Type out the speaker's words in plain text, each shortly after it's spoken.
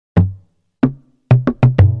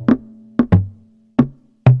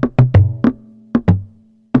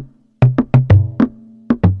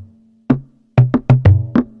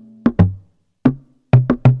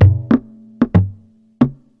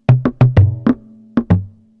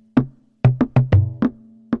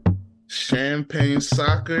Champagne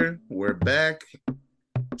soccer, we're back.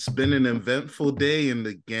 It's been an eventful day in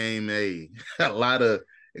the game. A lot of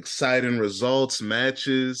exciting results,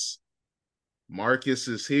 matches. Marcus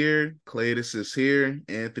is here, Cletus is here,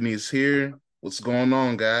 Anthony's here. What's going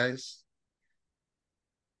on, guys?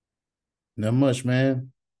 Not much,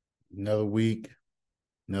 man. Another week,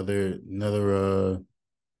 another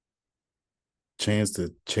chance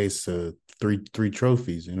to chase three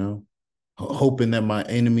trophies, Hoping that my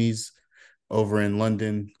enemies over in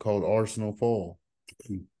London called Arsenal fall.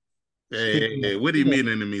 Hey, Speaking what do you mean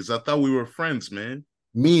enemies? I thought we were friends, man.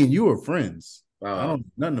 Me and you are friends. I Uh, don't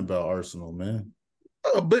know nothing about Arsenal, man.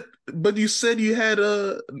 but you said you had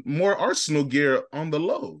more Arsenal gear on the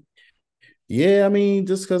low. Yeah, I mean,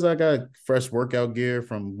 just because I got fresh workout gear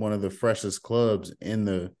from one of the freshest clubs in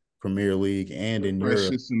the Premier League and The in Europe,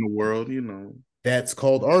 freshest in the world. that's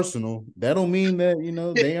called Arsenal. That don't mean that,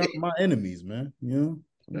 they aren't my enemies, man. I'm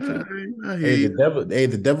I, saying? I Hey, hear the devil. Hey,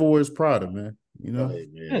 the devil wears Prada, man. you.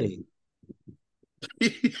 hey,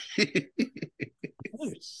 you're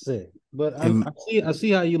sick. But And I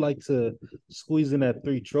see how you like to squeeze in that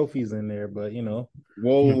three trophies in there, but Whoa,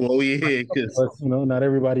 oh yeah, because not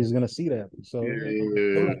everybody's gonna see that. So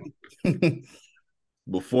yeah.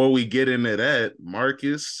 Before we get into that,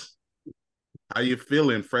 Marcus, how you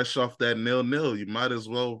feeling? Fresh off that 0-0, you might as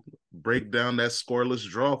well break down that scoreless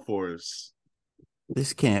draw for us.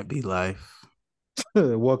 this can't be life.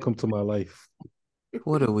 welcome to my life.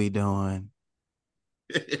 What are we doing?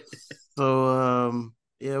 So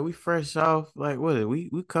yeah, we fresh off like what are we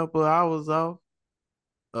couple hours off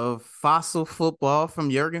of fossil football from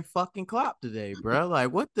Jurgen fucking Klopp today, bro.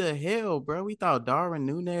 Like what the hell, bro? We thought Darwin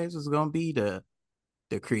Nunez was gonna be the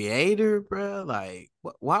creator, bro. Like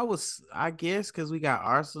why was I guess because we got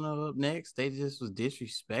Arsenal up next, they just was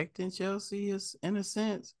disrespecting Chelsea in a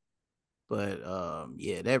sense. But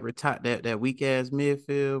yeah, that weak ass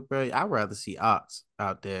midfield, bro. I'd rather see Ox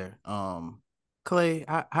out there. Clay,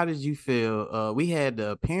 how did you feel? We had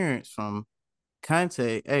the appearance from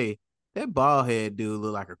Conte. Hey, that bald head dude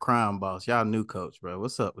look like a crime boss. Y'all new coach, bro.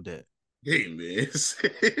 What's up with that? Hey man,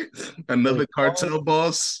 Hey, another cartel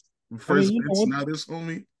boss. I mean, First Vince, now this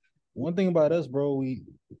homie. one thing about us, bro,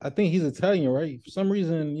 I think he's Italian, right? For some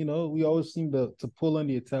reason, we always seem to pull in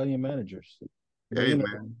the Italian managers. But Hey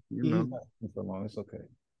man, he's not for long. It's okay.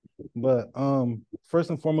 But first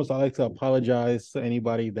and foremost, I like to apologize to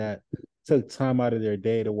anybody that took time out of their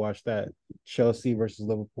day to watch that Chelsea versus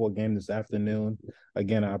Liverpool game this afternoon.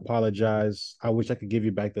 Again, I apologize. I wish I could give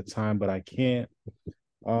you back the time, but I can't.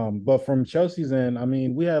 But from Chelsea's end, I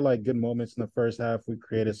mean, we had like good moments in the first half. We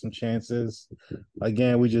created some chances.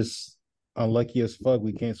 Again, we just unlucky as fuck.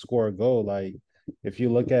 We can't score a goal. Like if you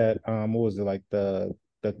look at what was it like the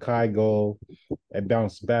Kai goal, it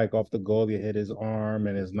bounced back off the goal. He hit his arm,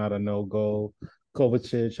 and it's not a no goal.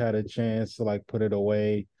 Kovacic had a chance to like put it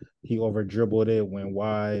away. He over dribbled it, went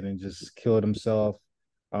wide, and just killed himself.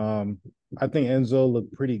 Um, I think Enzo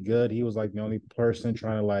looked pretty good. He was like the only person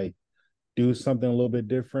trying to like do something a little bit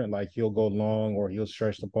different. Like he'll go long or he'll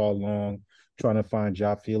stretch the ball long, trying to find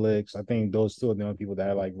Ja Felix. I think those two are the only people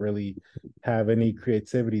that like really have any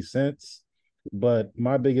creativity sense. But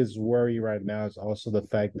my biggest worry right now is also the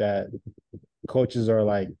fact that coaches are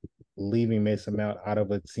like leaving Mason Mount out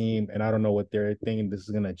of a team, and I don't know what they're thinking this is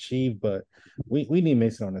going to achieve, but we need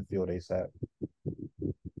Mason on the field ASAP.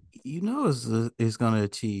 You know it's gonna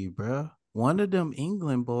achieve, bro. One of them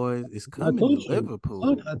England boys is I coming told to you.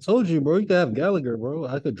 Liverpool. I told you, bro. You could have Gallagher, bro.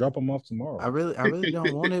 I could drop him off tomorrow. I really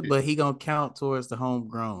don't want it, but he gonna count towards the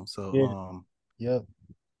homegrown. So Yeah. Yep.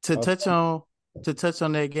 to Uh, touch on to touch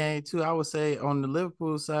on that game too, I would say on the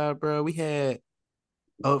Liverpool side, bro, we had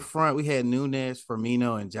up front we had Nunez,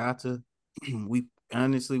 Firmino, and Jota. we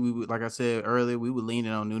honestly we would like I said earlier, we were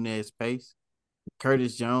leaning on Nunez pace.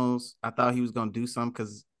 Curtis Jones, I thought he was gonna do something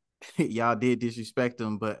because y'all did disrespect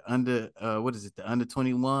him, but under what is it, the under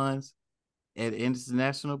 21s at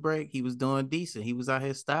international break, he was doing decent. He was out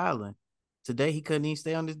here styling. Today he couldn't even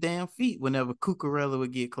stay on his damn feet whenever Cucurella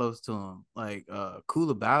would get close to him. Like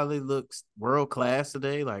Koulibaly looks world class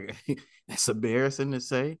today. Like that's embarrassing to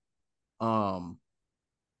say. Um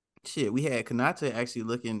shit, we had Kanate actually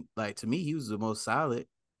looking like to me, he was the most solid.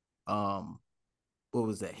 Um what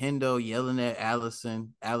was that? Hendo yelling at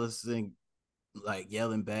Allison. Allison like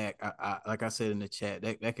yelling back. I like I said in the chat,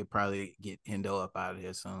 that could probably get Hendo up out of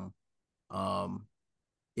here soon. Um,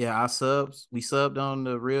 yeah, we subbed on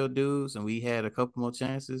the real dudes, and we had a couple more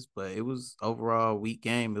chances, but it was overall a weak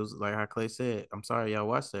game. It was like how Clay said. I'm sorry y'all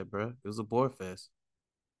watched that, bro. It was a bore fest.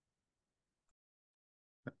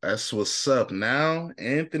 That's what's up. Now,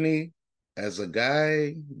 Anthony, as a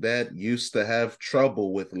guy that used to have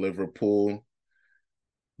trouble with Liverpool,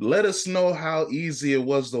 let us know how easy it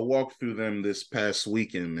was to walk through them this past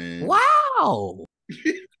weekend, man. Wow.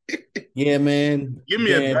 Yeah, man. Give me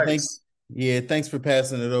Dan, advice. thanks for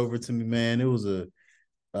passing it over to me, man. It was a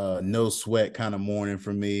no sweat kind of morning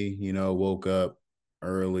for me. You know, woke up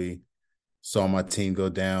early, saw my team go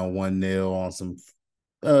down 1-0 on some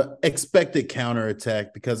expected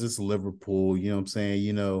counterattack because it's Liverpool. You know what I'm saying?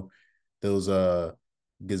 You know, those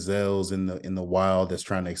gazelles in the wild that's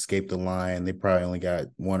trying to escape the lion. They probably only got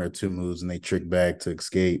one or two moves and they trick back to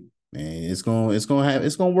escape. And it's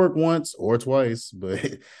gonna work once or twice, but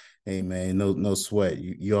hey man, no sweat.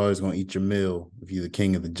 You always gonna eat your meal if you're the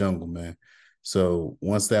king of the jungle, man. So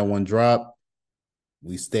once that one dropped,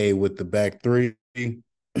 we stayed with the back three.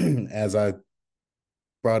 As I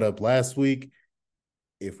brought up last week,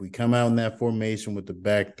 if we come out in that formation with the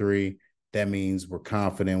back three, that means we're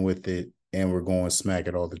confident with it and we're going smack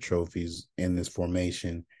at all the trophies in this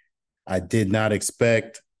formation. I did not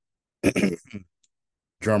expect,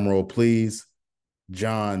 drum roll please,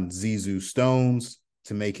 John Zizou Stones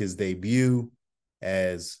to make his debut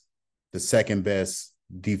as the second best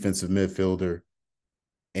defensive midfielder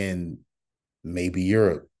in maybe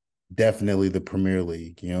Europe. Definitely the Premier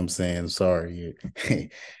League. You know what I'm saying? Sorry. Hey,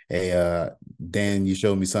 Dan, you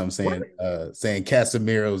showed me something saying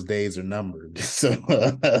Casemiro's days are numbered. So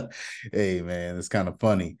hey man, it's kind of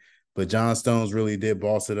funny. But John Stones really did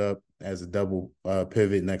boss it up as a double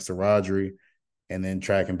pivot next to Rodri, and then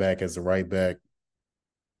tracking back as a right back.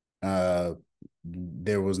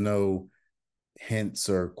 There was no hints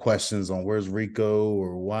or questions on where's Rico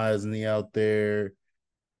or why isn't he out there.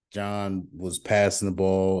 John was passing the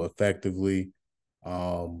ball effectively.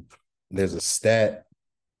 There's a stat.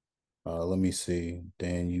 Let me see.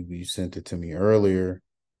 Dan, you sent it to me earlier,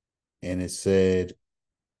 and it said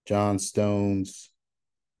John Stones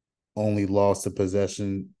only lost the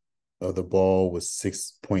possession of the ball with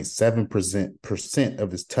 6.7%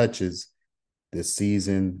 of his touches this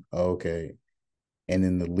season. Okay. And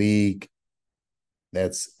in the league,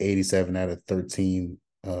 that's 87 out of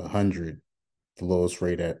 1,300, the lowest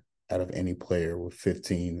rate out of any player with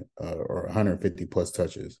 15 or 150 plus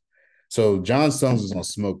touches. So John Stones is on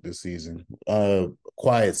smoke this season.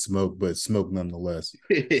 Quiet smoke, but smoke nonetheless.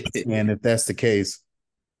 And if that's the case,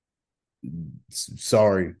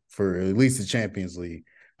 sorry for at least the Champions League.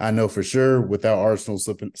 I know for sure without Arsenal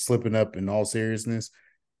slipping up in all seriousness,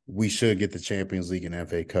 we should get the Champions League and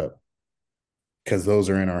FA Cup because those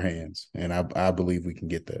are in our hands, and I believe we can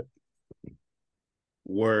get that.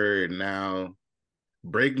 Word. Now,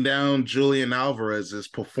 break down Julian Alvarez's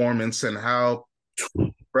performance and how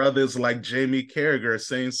brothers like Jamie Carragher are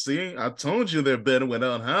saying, see, I told you they're better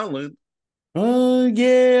without Haaland.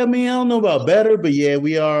 Yeah, I mean, I don't know about better, but yeah,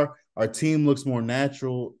 we are. Our team looks more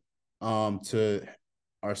natural to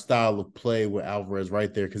our style of play with Alvarez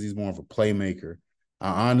right there because he's more of a playmaker.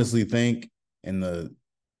 I honestly think in the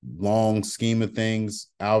long scheme of things,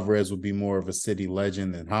 Alvarez would be more of a city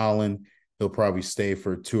legend than Haaland. He'll probably stay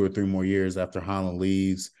for 2 or 3 more years after Haaland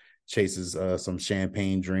leaves, chases some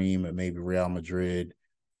champagne dream at maybe Real Madrid,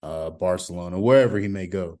 Barcelona, wherever he may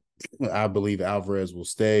go. I believe Alvarez will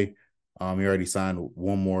stay. He already signed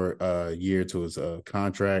one more year to his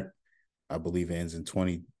contract. I believe it ends in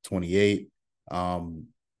 2028.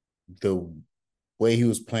 The way he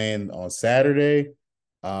was playing on Saturday,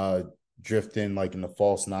 drifting like in the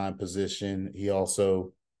false nine position. He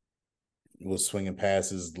also was swinging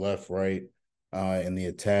passes left, right in the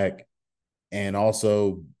attack. And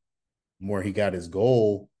also where he got his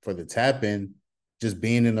goal for the tap in, just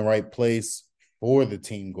being in the right place for the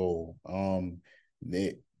team goal.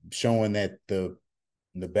 Showing that the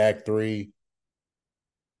back three,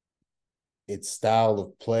 its style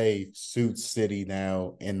of play suits City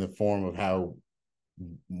now in the form of how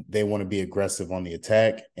they want to be aggressive on the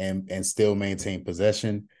attack and still maintain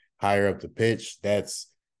possession higher up the pitch. That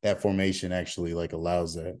formation actually like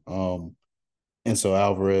allows that. And so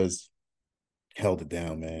Alvarez held it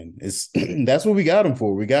down, man. It's that's what we got him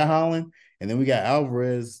for. We got Haaland, and then we got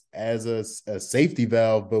Alvarez as a safety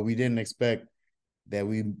valve, but we didn't expect that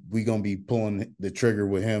we gonna be pulling the trigger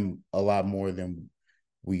with him a lot more than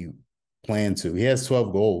we plan to. He has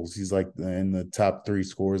 12 goals. He's like in the top 3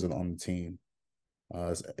 scorers on the team.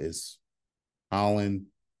 It's Haaland,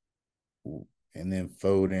 and then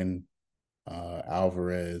Foden,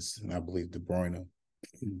 Alvarez, and I believe De Bruyne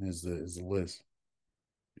is the list.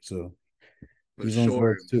 So For he's on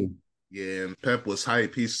sure. goals too. Yeah, and Pep was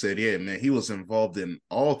hype. He said, yeah, man, he was involved in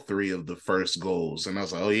all 3 of the first goals. And I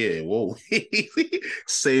was like, oh, yeah, whoa.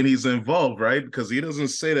 Saying he's involved, right? Because he doesn't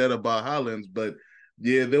say that about Haaland, but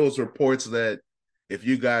Yeah, there was reports that if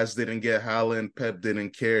you guys didn't get Haaland, Pep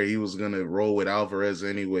didn't care. He was gonna roll with Alvarez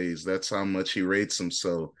anyways. That's how much he rates him.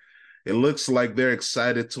 So it looks like they're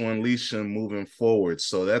excited to unleash him moving forward.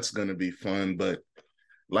 So that's gonna be fun. But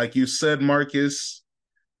like you said, Marcus,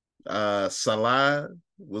 Salah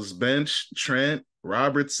was benched, Trent,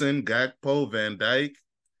 Robertson, Gakpo, Van Dijk.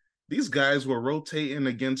 These guys were rotating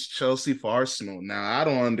against Chelsea for Arsenal. Now, I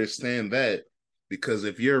don't understand that because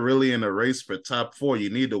if you're really in a race for top four, you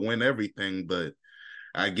need to win everything. But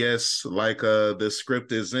I guess like the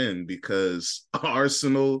script is in because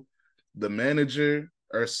Arsenal, the manager,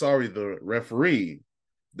 or sorry, the referee,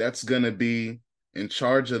 that's going to be in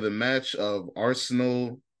charge of the match of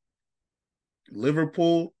Arsenal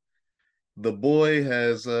Liverpool. The boy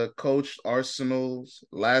has coached Arsenal's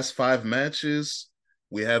last 5 matches.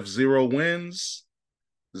 We have 0 wins,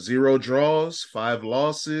 0 draws, 5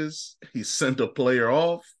 losses. He sent a player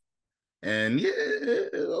off. And yeah,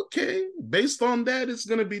 okay. Based on that, it's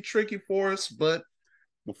going to be tricky for us. But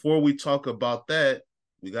before we talk about that,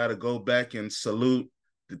 we got to go back and salute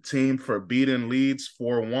the team for beating Leeds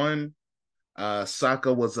 4-1.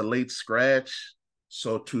 Saka was a late scratch.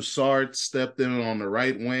 So Toussaint stepped in on the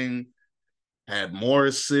right wing, had more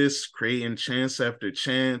assists, creating chance after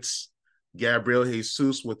chance. Gabriel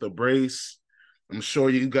Jesus with a brace. I'm sure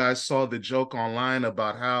you guys saw the joke online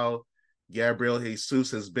about how Gabriel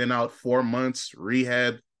Jesus has been out 4 months,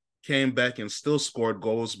 rehab, came back and still scored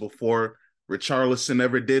goals before Richarlison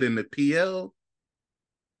ever did in the PL.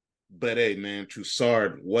 But hey, man,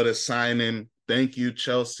 Toussaint, what a signing. Thank you,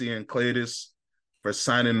 Chelsea and Cletus, for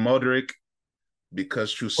signing Modric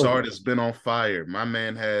because Toussaint has been on fire. My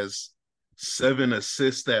man has 7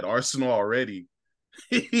 assists at Arsenal already.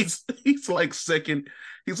 He's like second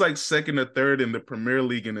or third in the Premier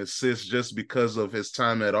League in assists just because of his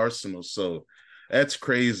time at Arsenal. So that's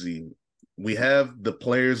crazy. We have the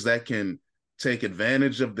players that can take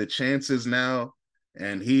advantage of the chances now,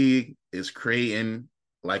 and he is creating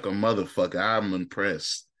like a motherfucker. I'm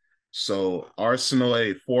impressed. So Arsenal,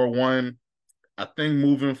 4-1. I think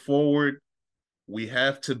moving forward, we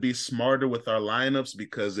have to be smarter with our lineups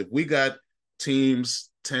because if we got teams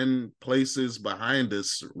 10 places behind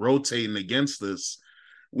us rotating against us,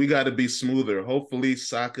 we got to be smoother. Hopefully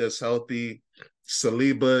Saka is healthy.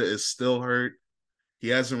 Saliba is still hurt. He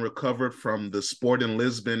hasn't recovered from the Sporting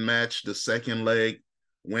Lisbon match, the second leg,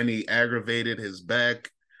 when he aggravated his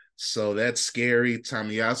back. So that's scary.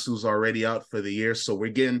 Tomiyasu's already out for the year. So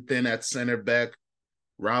we're getting thin at center back.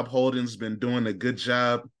 Rob Holding's been doing a good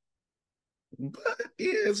job. But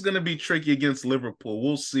yeah, it's going to be tricky against Liverpool.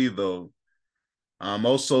 We'll see, though.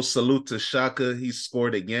 Also, salute to Shaka. He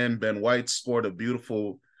scored again. Ben White scored a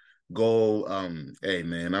beautiful goal. Hey,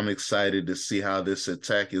 man, I'm excited to see how this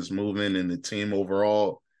attack is moving and the team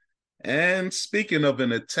overall. And speaking of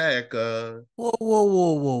an attack, Whoa.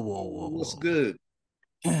 what's good?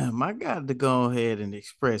 I got to go ahead and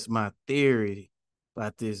express my theory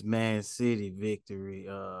about this Man City victory.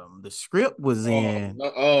 The script was in.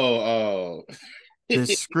 The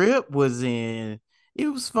script was in. It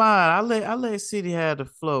was fine. I let City have the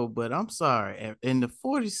flow, but I'm sorry. In the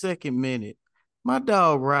 42nd minute, my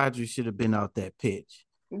dog Rodri should have been out that pitch.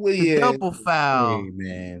 Well, The yeah. double foul. Hey,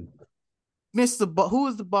 man. Who is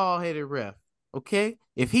the ball-headed ref? Okay?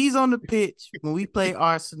 If he's on the pitch when we play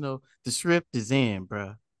Arsenal, the script is in,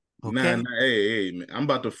 bro. Okay? Nah, hey, man. I'm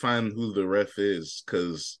about to find who the ref is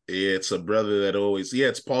because it's a brother that always,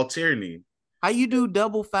 it's Paul Tierney. How you do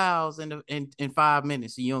double fouls in 5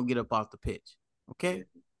 minutes and you don't get up off the pitch? Okay.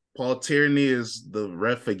 Paul Tierney is the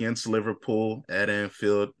ref against Liverpool at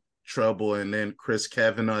Anfield, trouble, and then Chris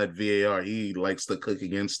Kavanagh at VAR. He likes to cook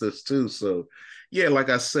against us too. So, yeah, like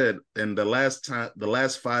I said, and the last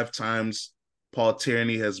 5 times Paul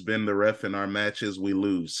Tierney has been the ref in our matches, we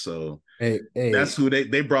lose. So that's who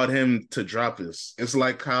they brought him to drop us. It's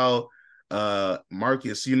like how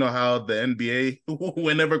Marcus, you know how the NBA,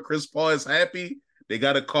 whenever Chris Paul is happy, they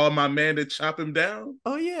got to call my man to chop him down.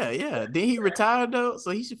 Oh, yeah. Did he retire, though?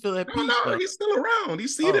 So he should feel at peace. No, he's still around. He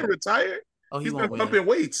didn't retire. He's been pumping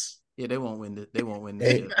weights. Yeah, they won't win. They won't win.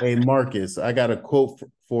 Hey, Marcus, I got a quote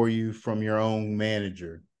for you from your own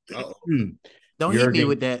manager. Don't hit me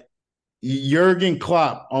with that. Jurgen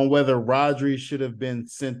Klopp on whether Rodri should have been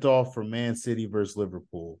sent off for Man City versus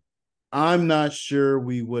Liverpool. I'm not sure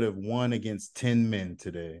we would have won against 10 men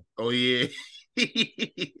today. Oh, yeah.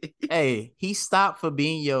 Hey, he stopped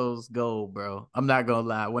Fabinho's goal, bro. I'm not gonna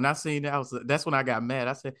lie. When I seen that, that's when I got mad.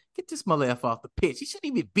 I said, "Get this mother F off the pitch. He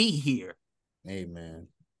shouldn't even be here." Hey, man.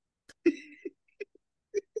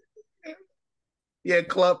 Yeah,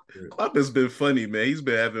 Klopp has been funny, man. He's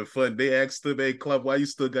been having fun. They asked him, "Hey, Klopp, why you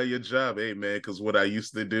still got your job?" Hey, man, because what I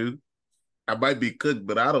used to do, I might be cooked,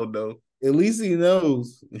 but I don't know. At least he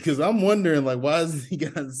knows, because I'm wondering, like, why hasn't he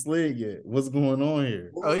gotten slid yet? What's going on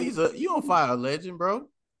here? Oh, you don't fire a legend, bro.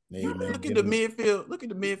 Hey, man, Look at the midfield. Look at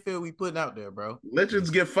the midfield we putting out there, bro.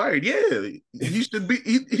 Legends get fired. Yeah, he should be.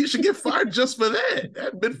 He should get fired just for that.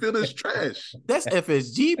 That midfield is trash. That's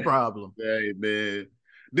FSG problem. Hey, man,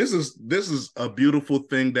 this is a beautiful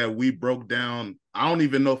thing that we broke down. I don't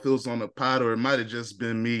even know if it was on the pod or it might have just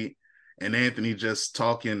been me and Anthony just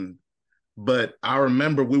talking. But I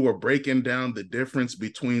remember we were breaking down the difference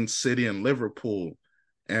between City and Liverpool,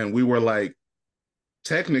 and we were like,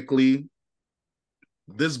 technically,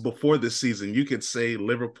 this before the season, you could say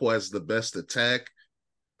Liverpool has the best attack,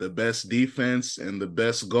 the best defense, and the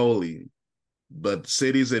best goalie. But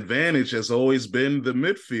City's advantage has always been the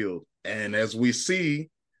midfield. And as we see,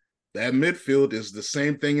 that midfield is the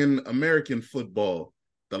same thing in American football.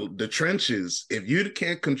 The trenches. If you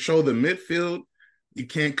can't control the midfield, you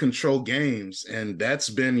can't control games. And that's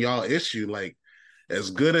been y'all issue. Like, as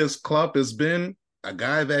good as Klopp has been, a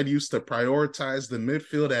guy that used to prioritize the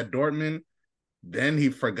midfield at Dortmund, then he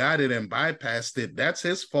forgot it and bypassed it. That's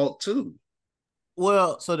his fault too.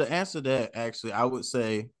 Well, so to answer that, actually, I would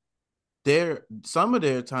say some of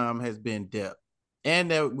their time has been depth, and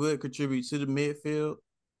that would contribute to the midfield.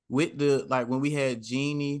 With the like when we had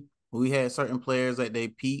Genie, when we had certain players at they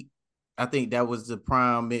peak, I think that was the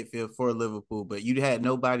prime midfield for Liverpool. But you had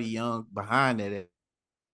nobody young behind that.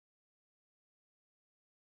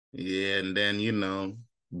 Yeah, and then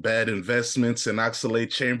bad investments in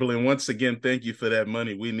Oxlade-Chamberlain. Once again, thank you for that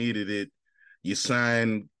money. We needed it. You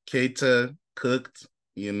signed Keita, cooked.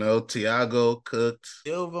 Thiago, cooked.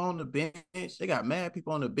 Silva on the bench. They got mad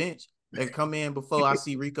people on the bench that come in before I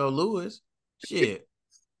see Rico Lewis. Shit.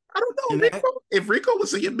 I don't know, Rico. If Rico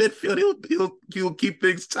was in your midfield, he'll keep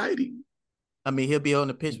things tidy. I mean, he'll be on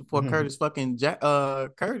the pitch before Curtis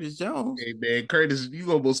Jones. Hey man, Curtis,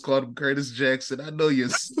 you almost called him Curtis Jackson. I know you.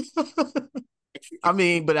 I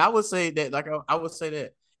mean, but I would say that, I would say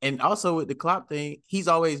that, and also with the Klopp thing, he's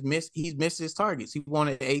missed his targets. He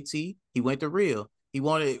wanted AT, he went to Real. He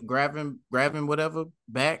wanted grabbing whatever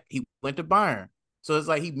back. He went to Bayern. So it's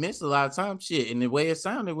like he missed a lot of time. Shit, and the way it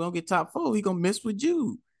sounded, we don't get top 4. He gonna miss with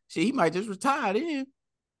Jude. Shit, he might just retire then.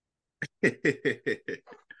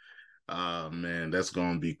 Oh man, that's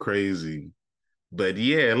gonna be crazy. But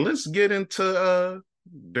yeah, let's get into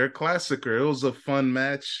their classicer. It was a fun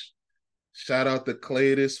match. Shout out to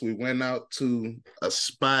Cletus. We went out to a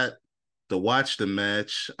spot to watch the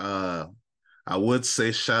match. I would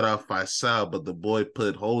say shout out Faisal, but the boy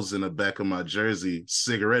put holes in the back of my jersey,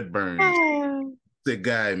 cigarette burns. Sick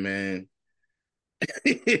guy, man.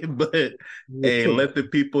 But hey, let the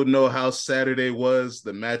people know how Saturday was,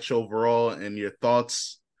 the match overall, and your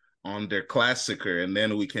thoughts on their classicer, and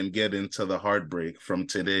then we can get into the heartbreak from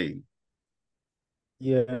today.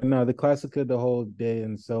 Yeah, no, the Classica, the whole day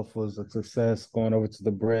in itself was a success. Going over to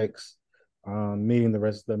the bricks, meeting the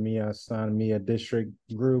rest of the Mia San Mia district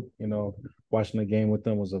group, watching the game with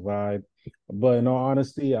them was a vibe. But in all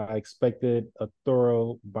honesty, I expected a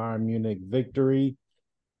thorough Bayern Munich victory.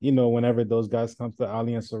 Whenever those guys come to the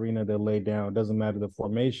Allianz Arena, they lay down. It doesn't matter the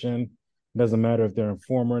formation. It doesn't matter if they're in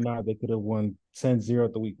form or not. They could have won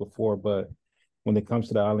 10-0 the week before, but when it comes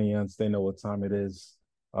to the Allianz, they know what time it is.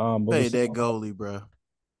 Hey, that goalie, bro.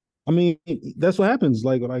 I mean, that's what happens.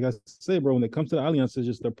 Like I say, bro, when it comes to the Allianz, it's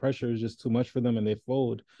just the pressure is just too much for them and they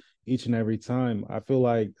fold each and every time. I feel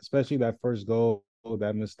like, especially that first goal,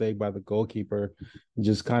 that mistake by the goalkeeper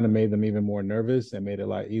just kind of made them even more nervous and made it a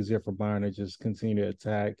lot easier for Bayern to just continue to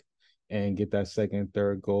attack and get that second,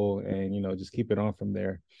 third goal and, just keep it on from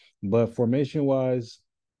there. But formation-wise,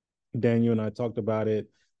 Dan, you and I talked about it.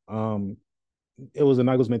 It was a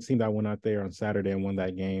Nagelsmann team that went out there on Saturday and won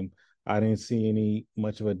that game. I didn't see any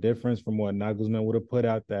much of a difference from what Nagelsmann would have put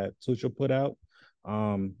out that Tuchel put out.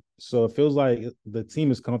 So it feels like the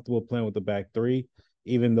team is comfortable playing with the back three,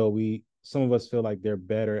 even though some of us feel like they're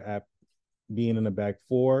better at being in the back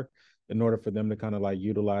four in order for them to kind of like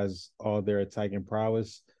utilize all their attacking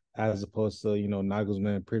prowess, as opposed to,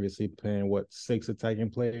 Nagelsmann previously playing 6 attacking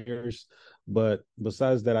players. But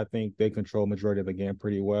besides that, I think they control majority of the game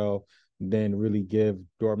pretty well. Then really give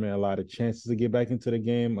Dortmund a lot of chances to get back into the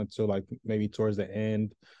game until like maybe towards the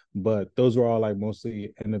end. But those were all like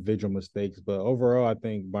mostly individual mistakes. But overall, I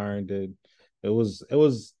think Bayern did. It was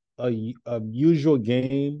a usual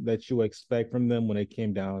game that you expect from them when it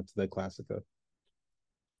came down to the Classica.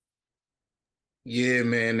 Yeah,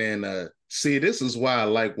 man, and see, this is why I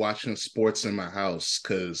like watching sports in my house,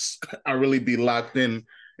 because I really be locked in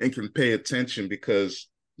and can pay attention, because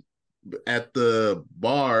at the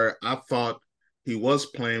bar, I thought he was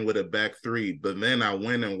playing with a back three, but then I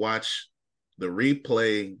went and watched the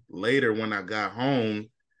replay later when I got home,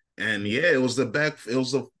 and yeah, it was a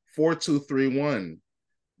 4-2-3-1,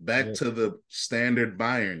 back to the standard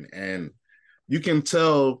Bayern. And you can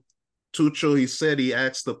tell Tuchel, he said he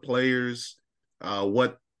asked the players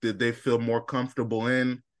what did they feel more comfortable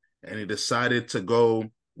in, and he decided to go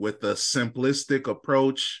with a simplistic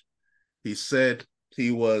approach. He said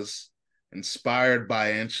he was inspired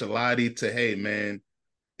by Ancelotti to, hey, man,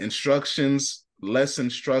 instructions, less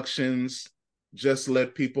instructions, just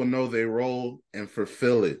let people know they role and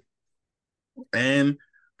fulfill it. And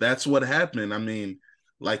that's what happened. I mean,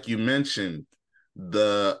 like you mentioned,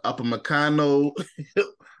 the Upamecano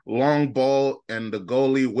long ball and the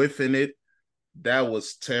goalie whiffing it, that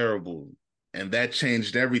was terrible. And that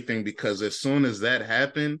changed everything, because as soon as that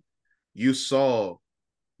happened, you saw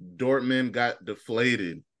Dortmund got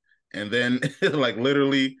deflated. And then, like,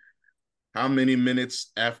 literally, how many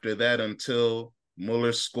minutes after that until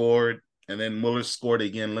Muller scored? And then Muller scored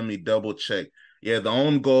again. Let me double check. Yeah, the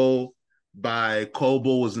own goal by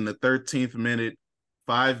Kobel was in the 13th minute.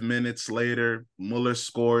 5 minutes later, Muller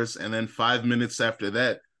scores. And then 5 minutes after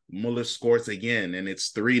that, Muller scores again. And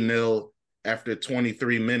it's 3-0 after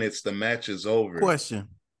 23 minutes. The match is over. Question.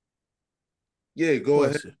 Yeah, go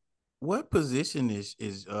ahead. What position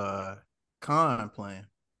is Khan playing?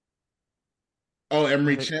 Oh,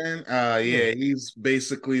 Emre Can? Yeah, he's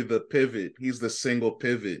basically the pivot. He's the single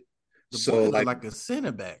pivot. So like a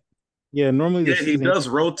center back. Yeah, normally he does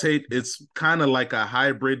rotate. It's kind of like a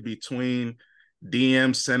hybrid between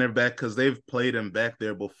DM center back, because they've played him back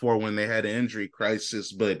there before when they had an injury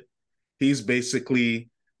crisis, but he's basically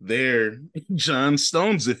their John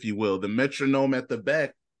Stones, if you will, the metronome at the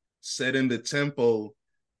back, setting the tempo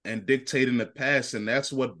and dictating the pass. And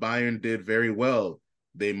that's what Bayern did very well.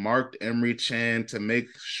 They marked Emre Can to make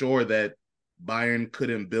sure that Bayern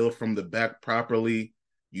couldn't build from the back properly.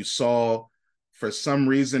 You saw, for some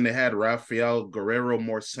reason, they had Rafael Guerrero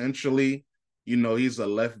more centrally. You know, he's a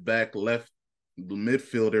left back, left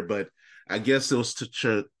midfielder, but I guess it was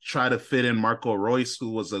to try to fit in Marco Reus,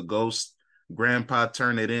 who was a ghost. Grandpa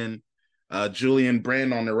turned it in. Julian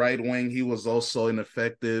Brand on the right wing, he was also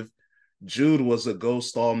ineffective. Jude was a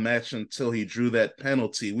ghost all match until he drew that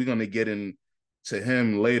penalty. We're going to get into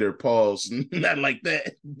him later, pause. Not like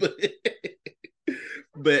that. But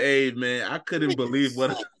hey, man, I couldn't believe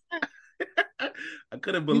what I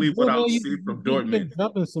was seeing from Dortmund. You've been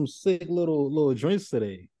dropping some sick little drinks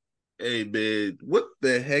today. Hey, man, what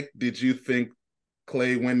the heck did you think,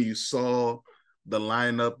 Clay, when you saw the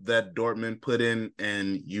lineup that Dortmund put in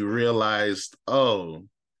and you realized, oh,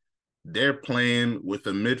 they're playing with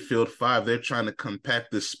a midfield five. They're trying to compact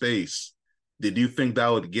the space. Did you think that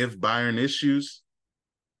would give Bayern issues?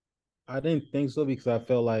 I didn't think so, because I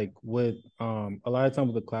felt like with a lot of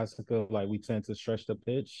times with the Classico, like we tend to stretch the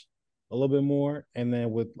pitch a little bit more, and then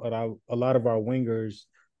with a lot of our wingers,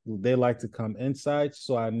 they like to come inside.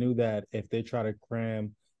 So I knew that if they try to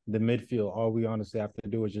cram the midfield, all we honestly have to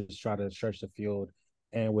do is just try to stretch the field.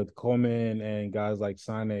 And with Coleman and guys like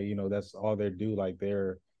Sane, you know, that's all they do. Like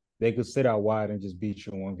they could sit out wide and just beat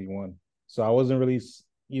you 1v1. So I wasn't really,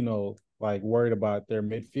 you know, like worried about their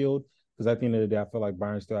midfield, because at the end of the day, I feel like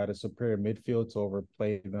Bayern still had a superior midfield to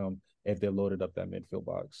overplay them if they loaded up that midfield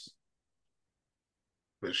box.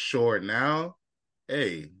 For sure. Now,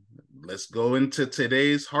 hey, let's go into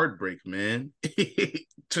today's heartbreak, man.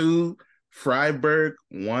 2 Freiburg,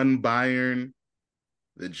 1 Bayern.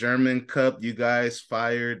 The German Cup, you guys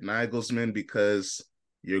fired Nagelsmann because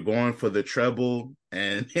you're going for the treble.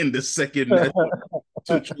 And in the second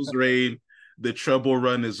Tuchel's reign, the treble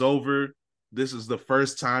run is over. This is the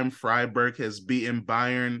first time Freiburg has beaten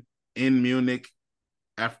Bayern in Munich.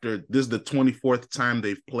 This is the 24th time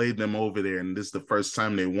they've played them over there, and this is the first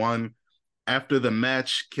time they won. After the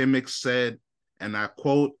match, Kimmich said, and I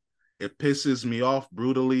quote, "It pisses me off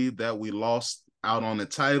brutally that we lost out on the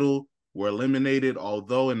title. We're eliminated,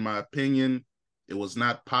 although in my opinion, it was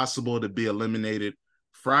not possible to be eliminated.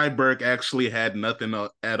 Freiburg actually had nothing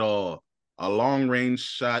at all. A long-range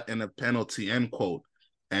shot and a penalty," end quote.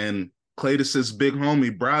 And Cletus's big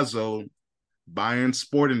homie, Brazo, Bayern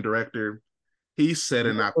sporting director, he said,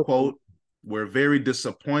 and I quote, "We're very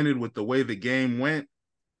disappointed with the way the game went.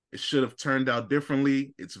 It should have turned out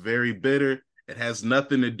differently. It's very bitter. It has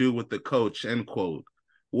nothing to do with the coach," end quote.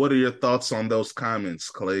 What are your thoughts on those comments,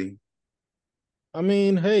 Clay? I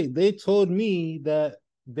mean, hey, they told me that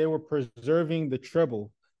they were preserving the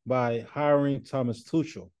treble by hiring Thomas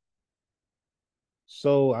Tuchel.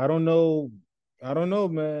 So I don't know,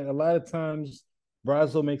 man. A lot of times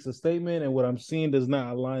Brazzo makes a statement, and what I'm seeing does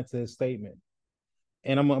not align to his statement.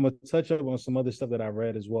 And I'm gonna touch up on some other stuff that I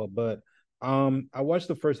read as well. But I watched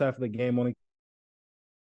the first half of the game only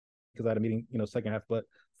because I had a meeting, second half. But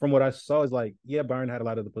from what I saw is like, yeah, Bayern had a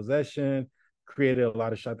lot of the possession, created a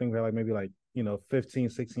lot of shots. I think we had like maybe like 15,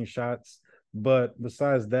 16 shots. But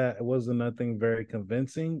besides that, it wasn't nothing very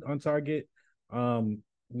convincing on target.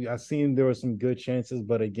 I seen there were some good chances,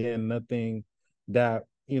 but again, nothing that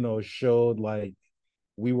showed like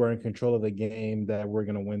we were in control of the game, that we're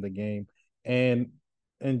gonna win the game. And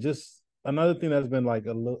just another thing that's been like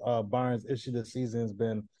Bayern's issue this season has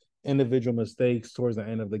been individual mistakes towards the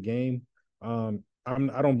end of the game. I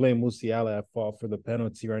don't blame Musiala at fault for the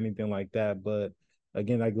penalty or anything like that, but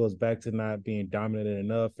again, that goes back to not being dominant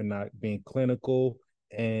enough and not being clinical.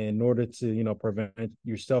 And in order to prevent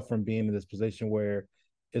yourself from being in this position where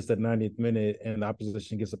it's the 90th minute and the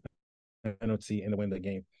opposition gets a penalty and to win the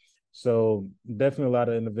game. So definitely a lot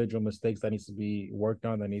of individual mistakes that needs to be worked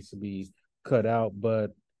on, that needs to be cut out.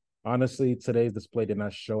 But honestly, today's display did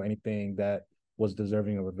not show anything that was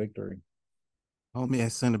deserving of a victory. Homie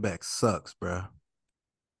at center back sucks, bro.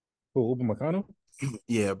 Who, Upamecano?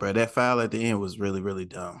 Yeah, bro. That foul at the end was really, really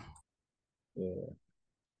dumb. Yeah.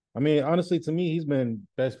 I mean, honestly, to me, he's been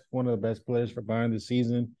one of the best players for Bayern this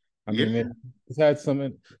season. I mean, Yeah. man, he's had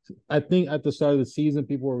some. I think at the start of the season,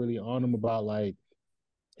 people were really on him about like,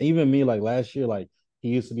 even me, like last year, like he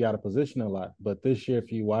used to be out of position a lot. But this year,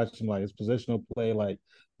 if you watch him, like his positional play, like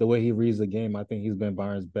the way he reads the game, I think he's been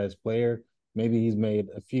Bayern's best player. Maybe he's made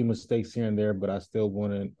a few mistakes here and there, but I still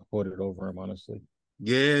wouldn't hold it over him, honestly.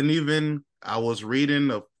 Yeah, and even I was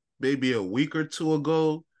reading maybe a week or two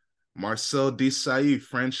ago, Marcel Desailly,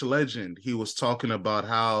 French legend, he was talking about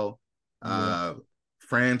how Yeah.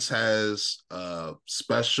 France has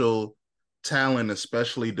special talent,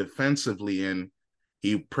 especially defensively, and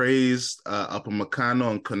he praised Upamecano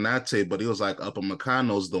and Konate, but he was like,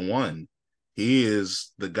 Upamecano's the one. He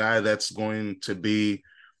is the guy that's going to be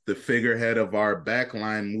the figurehead of our back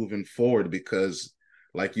line moving forward because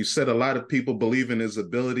like you said, a lot of people believe in his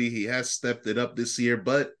ability. He has stepped it up this year,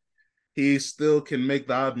 but he still can make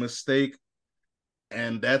the odd mistake.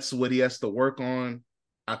 And that's what he has to work on.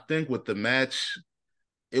 I think with the match,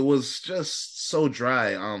 it was just so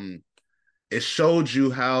dry. It showed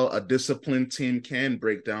you how a disciplined team can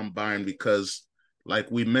break down Bayern because,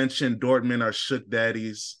 like we mentioned, Dortmund are shook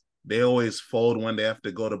daddies. They always fold when they have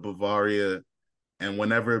to go to Bavaria. And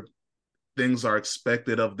whenever things are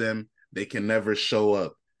expected of them, they can never show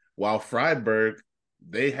up. While Freiburg,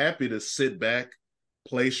 they happy to sit back,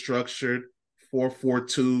 play structured,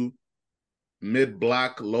 4-4-2, mid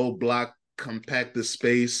block, low block, compact the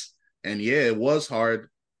space. And yeah, it was hard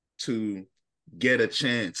to get a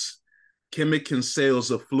chance. Kimmich can say it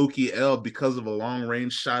was a fluky L because of a long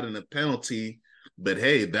range shot and a penalty. But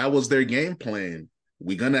hey, that was their game plan.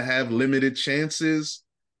 We're going to have limited chances.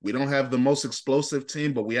 We don't have the most explosive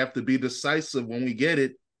team, but we have to be decisive when we get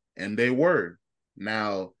it. And they were.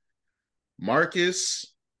 Now,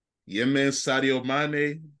 Marcus, your man Sadio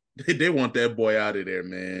Mane, they want that boy out of there,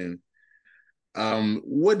 man.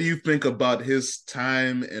 What do you think about his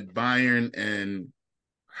time at Bayern and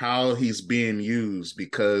how he's being used?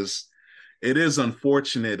 Because it is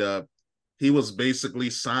unfortunate. He was basically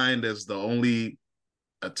signed as the only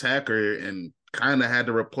attacker and kind of had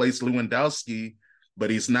to replace Lewandowski, but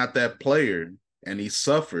he's not that player, and he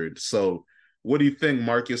suffered. So what do you think,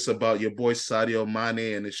 Marcus, about your boy Sadio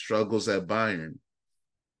Mane and his struggles at Bayern?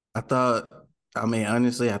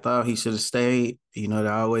 Honestly, I thought he should have stayed. They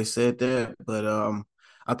always said that. But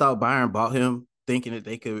I thought Bayern bought him thinking that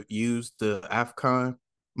they could use the AFCON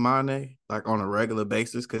Mane like on a regular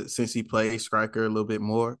basis because since he plays striker a little bit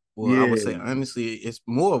more. Well, I would say Yeah. honestly, it's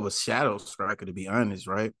more of a shadow striker to be honest,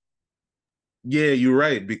 right? Yeah, you're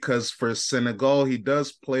right. Because for Senegal, he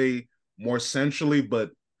does play more centrally,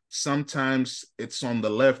 but sometimes it's on the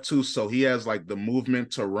left too. So he has like the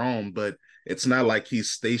movement to roam, but it's not like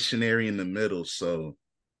he's stationary in the middle. So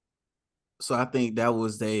So I think that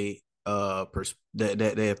was that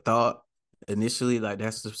they thought initially, like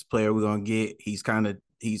that's the player we're gonna get. He's kind of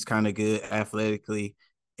good athletically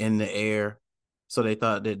in the air. So they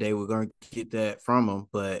thought that they were gonna get that from him.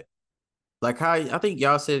 But like how I think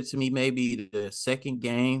y'all said it to me maybe the second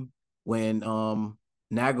game when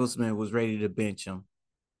Nagelsmann was ready to bench him.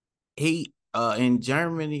 He in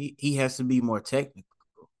Germany, he has to be more technical.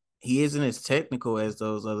 He isn't as technical as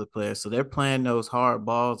those other players. So they're playing those hard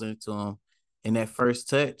balls into him. And that first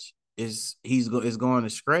touch is going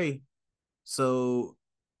astray. So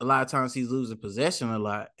a lot of times he's losing possession a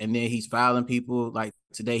lot. And then he's fouling people. Like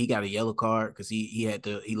today he got a yellow card because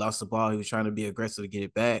he lost the ball. He was trying to be aggressive to get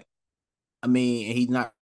it back. I mean, he's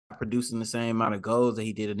not producing the same amount of goals that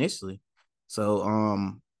he did initially. So,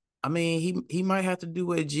 I mean, he might have to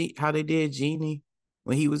do how they did Genie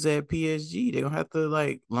when he was at PSG. They're gonna have to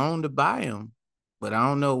like loan to buy him, but I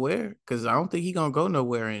don't know where because I don't think he's gonna go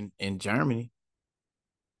nowhere in Germany.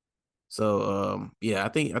 So, yeah, I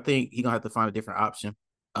think he's gonna have to find a different option,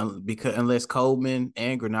 because unless Coleman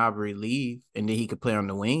and Gnabry leave, and then he could play on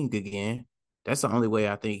the wing again. That's the only way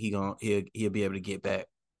I think he'll be able to get back.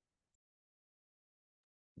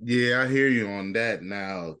 Yeah, I hear you on that.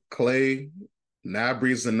 Now, Clay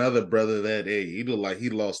Nabry's another brother that he looked like he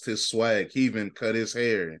lost his swag. He even cut his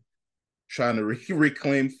hair, trying to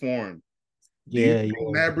reclaim form. Do you Yeah, think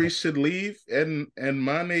yeah. Nabry should leave and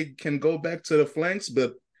Mane can go back to the flanks?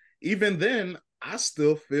 But even then, I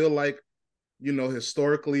still feel like,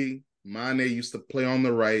 historically, Mane used to play on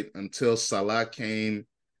the right until Salah came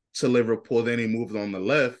to Liverpool. Then he moved on the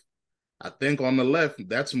left. I think on the left,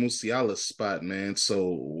 that's Musiala's spot, man.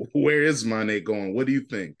 So where is Mane going? What do you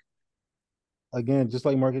think? Again, just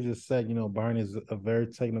like Marcus just said, Bayern is a very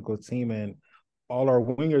technical team, and all our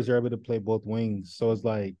wingers are able to play both wings. So it's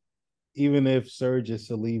like, even if Serge is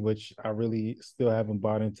to leave, which I really still haven't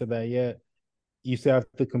bought into that yet, you still have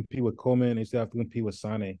to compete with Coleman, and you still have to compete with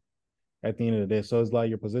Sane at the end of the day. So it's like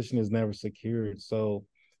your position is never secured. So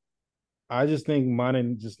I just think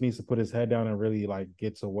Mane just needs to put his head down and really like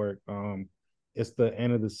get to work. It's the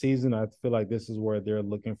end of the season. I feel like this is where they're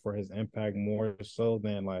looking for his impact more so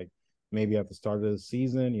than like maybe at the start of the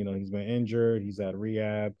season. He's been injured, he's at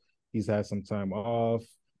rehab, he's had some time off.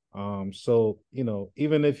 So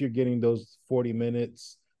even if you're getting those 40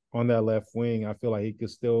 minutes on that left wing, I feel like he could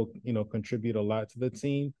still, contribute a lot to the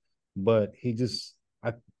team. But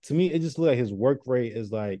to me, it just looks like his work rate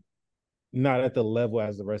is like not at the level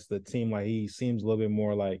as the rest of the team. Like he seems a little bit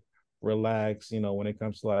more like relaxed, when it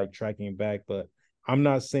comes to like tracking back. But I'm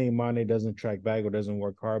not saying Mane doesn't track back or doesn't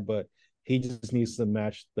work hard, but he just needs to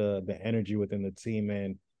match the energy within the team.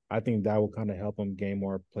 And I think that will kind of help him gain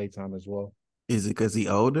more playtime as well. Is it because he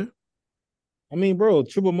older? I mean, bro,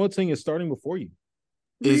 Choupo-Moting is starting before you.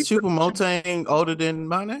 Is Choupo-Moting older than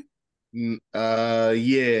Mane?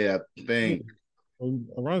 Yeah, I think.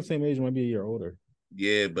 Around the same age, might be a year older.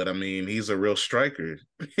 Yeah, but I mean, he's a real striker.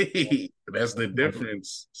 That's the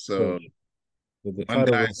difference. So The one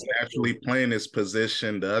title guy's goes. naturally playing his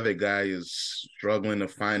position, the other guy is struggling to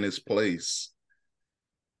find his place.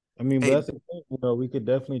 I mean, but Hey, that's the thing. We could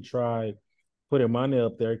definitely try putting Mane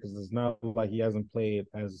up there because it's not like he hasn't played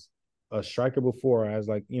as a striker before, as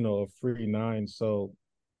like a free nine. So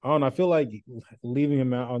I don't know. I feel like leaving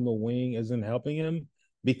him out on the wing isn't helping him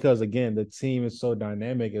because again, the team is so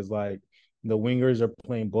dynamic. It's like the wingers are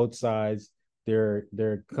playing both sides. They're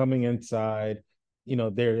coming inside.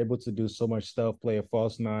 They're able to do so much stuff, play a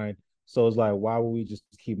false nine. So it's like, why would we just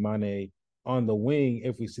keep Mane on the wing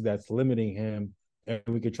if we see that's limiting him? And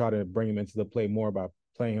we could try to bring him into the play more by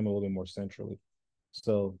playing him a little bit more centrally.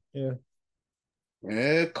 So yeah,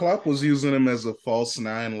 Yeah, Klopp was using him as a false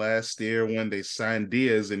nine last year when they signed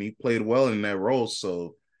Diaz, and he played well in that role.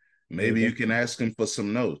 So yeah, maybe you can ask him for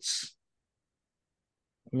some notes.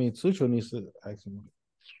 I mean, Tuchel needs to ask him.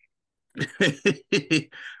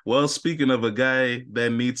 Well, speaking of a guy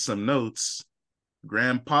that needs some notes,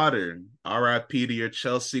 Graham Potter, RIP to your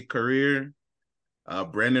Chelsea career.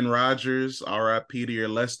 Brendan Rodgers, RIP to your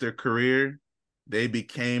Leicester career. They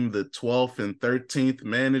became the 12th and 13th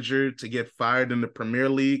manager to get fired in the Premier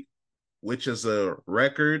League, which is a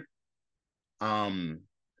record. Um,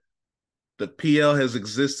 the PL has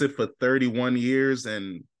existed for 31 years,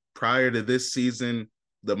 and prior to this season,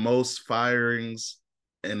 the most firings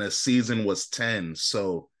in a season was 10.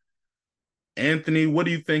 So, Anthony, what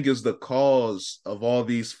do you think is the cause of all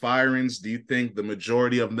these firings? Do you think the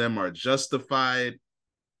majority of them are justified?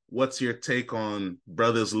 What's your take on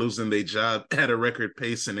brothers losing their job at a record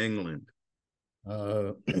pace in England?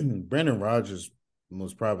 Brendan Rodgers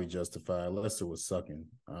was probably justified. Leicester was sucking,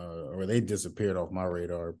 or they disappeared off my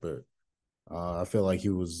radar. But I feel like he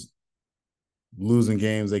was losing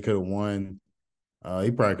games they could have won.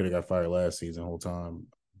 He probably could have got fired last season, whole time.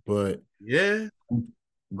 But Yeah,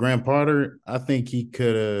 Graham Potter, I think he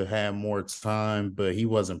could have had more time, but he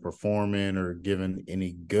wasn't performing or giving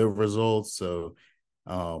any good results. So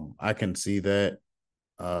I can see that.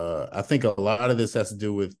 I think a lot of this has to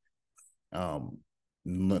do with um,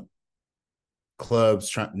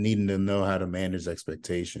 clubs needing to know how to manage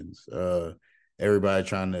expectations. Everybody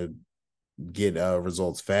trying to get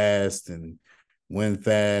results fast and win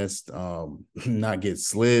fast, not get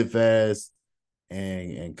slid fast,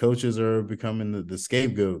 and coaches are becoming the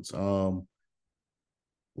scapegoats.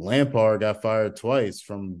 Lampard got fired twice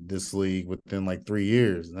from this league within like 3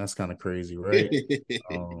 years, and that's kind of crazy, right?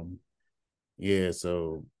 um, yeah,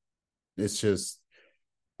 so it's just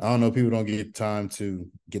I don't know. People don't get time to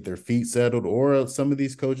get their feet settled, or some of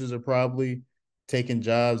these coaches are probably taking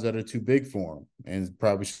jobs that are too big for them, and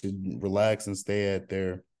probably should relax and stay at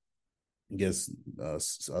their, I guess, a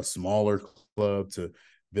smaller club to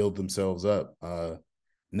build themselves up.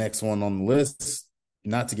 Next one on the list,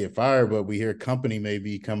 not to get fired, but we hear company may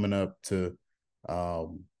be coming up to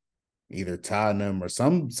either Tottenham or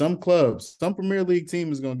some clubs. Some Premier League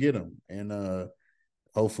team is going to get him, and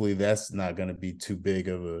hopefully that's not going to be too big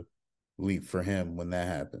of a leap for him when that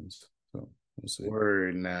happens. So we'll see.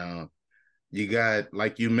 Word now. You got,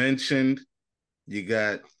 like you mentioned, you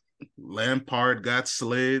got Lampard got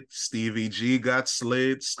slid, Stevie G got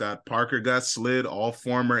slid, Scott Parker got slid, all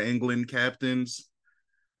former England captains.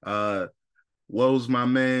 What was my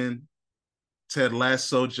man? Ted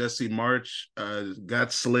Lasso, Jesse March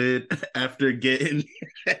got slid after getting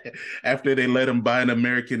after they let him buy an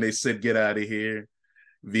American. They said, get out of here.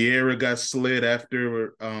 Vieira got slid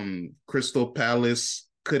after Crystal Palace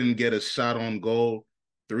couldn't get a shot on goal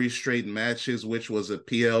 3 straight matches, which was a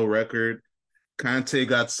PL record. Conte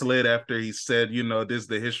got slid after he said, this is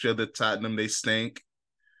the history of the Tottenham. They stink.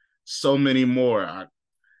 So many more.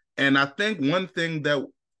 And I think one thing that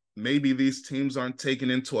maybe these teams aren't taking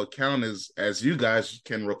into account is, as you guys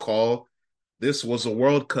can recall, this was a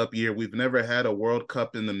World Cup year. We've never had a World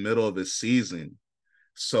Cup in the middle of a season.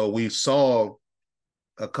 So we saw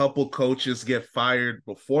a couple coaches get fired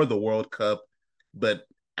before the World Cup, but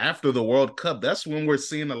after the World Cup, that's when we're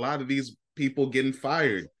seeing a lot of these people getting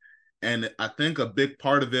fired. And I think a big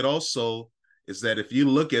part of it also is that if you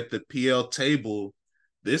look at the PL table,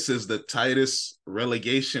 this is the tightest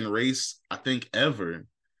relegation race, I think, ever.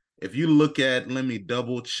 If you look at, let me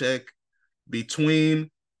double check, between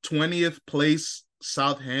 20th place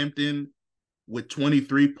Southampton with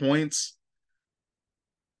 23 points,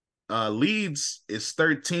 Leeds is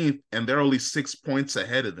 13th, and they're only 6 points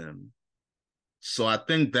ahead of them. So I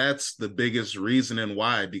think that's the biggest reason and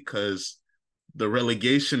why, because the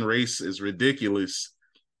relegation race is ridiculous.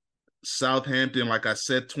 Southampton, like I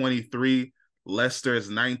said, 23. Leicester is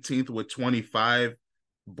 19th with 25.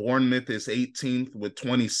 Bournemouth is 18th with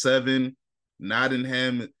 27.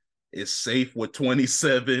 Nottingham is safe with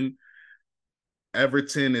 27.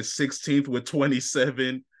 Everton is 16th with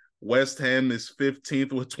 27. West Ham is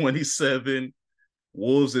 15th with 27.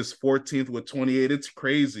 Wolves is 14th with 28. It's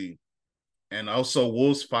crazy. And also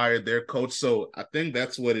Wolves fired their coach. So I think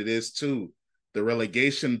that's what it is too. The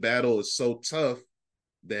relegation battle is so tough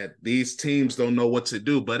that these teams don't know what to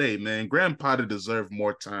do. But hey, man, Graham Potter deserved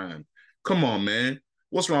more time. Come on, man.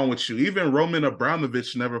 What's wrong with you? Even Roman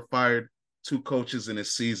Abramovich never fired 2 coaches in a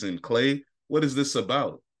season. Clay, what is this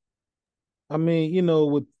about? I mean,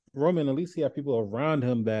 with Roman, at least he had people around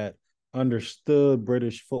him that understood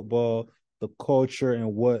British football, the culture,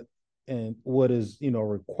 and what is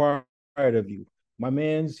required of you. My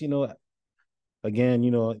man's,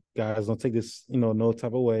 again, guys, don't take this, no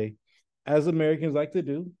type of way. As Americans like to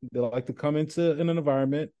do, they like to come into an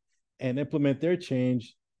environment and implement their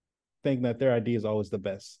change, thinking that their idea is always the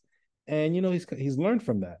best. And he's learned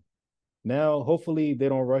from that. Now, hopefully, they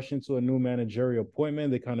don't rush into a new managerial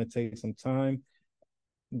appointment. They kind of take some time.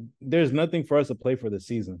 There's nothing for us to play for the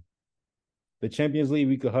season. The Champions League,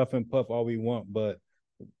 we could huff and puff all we want, but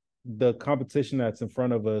the competition that's in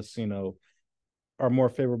front of us, are more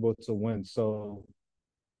favorable to win. So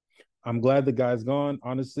I'm glad the guy's gone.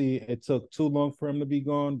 Honestly, it took too long for him to be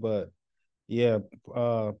gone, but yeah,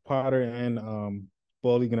 Potter and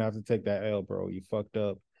Bowley gonna have to take that L, bro. You fucked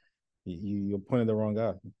up. You appointed the wrong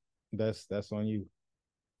guy. That's on you.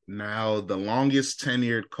 Now, the longest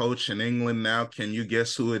tenured coach in England now, can you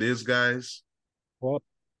guess who it is, guys? Well,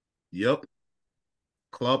 Yep.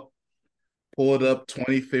 Klopp pulled up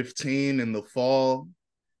 2015 in the fall,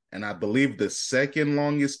 and I believe the second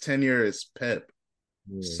longest tenure is Pep.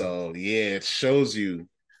 Yeah. So, yeah, it shows you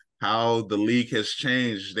how the league has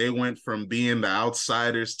changed. They went from being the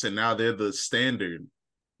outsiders to now they're the standard.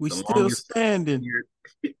 We still standing.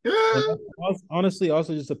 Honestly,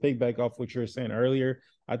 also just to piggyback off what you were saying earlier,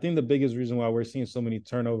 I think the biggest reason why we're seeing so many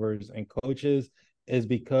turnovers and coaches is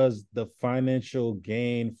because the financial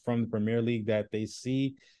gain from the Premier League that they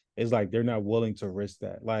see is like they're not willing to risk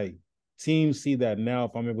that. Like teams see that now,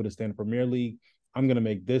 if I'm able to stay in the Premier League, I'm gonna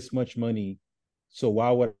make this much money. So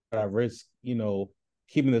why would I risk,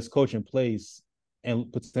 keeping this coach in place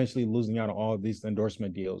and potentially losing out on all of these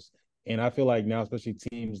endorsement deals? And I feel like now, especially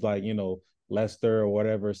teams like, Leicester or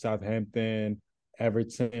whatever, Southampton,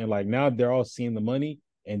 Everton, like now they're all seeing the money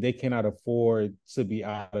and they cannot afford to be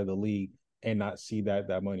out of the league and not see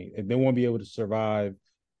that money. They won't be able to survive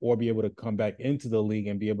or be able to come back into the league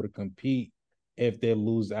and be able to compete if they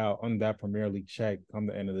lose out on that Premier League check come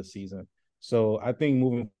the end of the season. So I think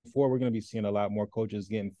moving forward, we're going to be seeing a lot more coaches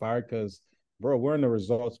getting fired because, bro, we're in the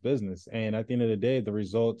results business. And at the end of the day, the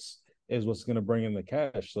results is what's going to bring in the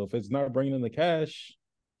cash. So if it's not bringing in the cash,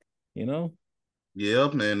 you know.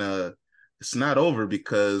 Yep, and it's not over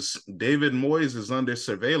because David Moyes is under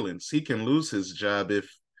surveillance. He can lose his job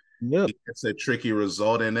if Yep. he gets a tricky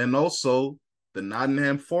result. And then also the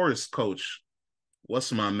Nottingham Forest coach.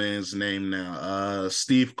 What's my man's name now?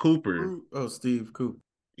 Steve Cooper. Oh, Steve Cooper.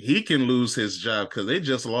 He can lose his job because they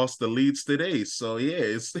just lost the Leeds today. So yeah,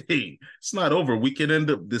 it's not over. We could end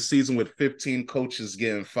up this season with 15 coaches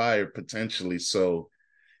getting fired potentially. So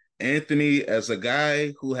Anthony, as a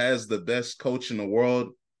guy who has the best coach in the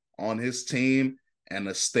world on his team and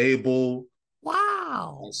a stable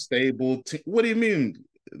team. What do you mean?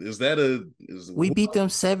 Is that we beat them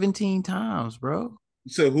 17 times, bro?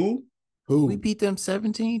 You said who? We beat them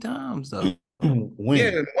 17 times though. When?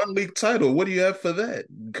 Yeah, and one league title. What do you have for that?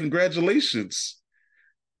 Congratulations.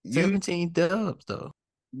 17 dubs though.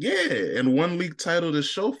 Yeah, and one league title to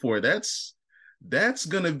show for it. That's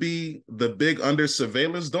gonna be the big under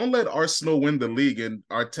surveillance. Don't let Arsenal win the league and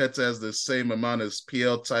Arteta has the same amount of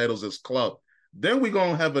PL titles as Klopp. Then we're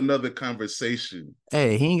gonna have another conversation.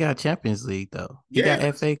 Hey, he ain't got Champions League though. He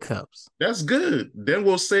got FA Cups. That's good. Then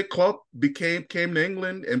we'll say Klopp came to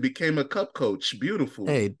England and became a cup coach. Beautiful.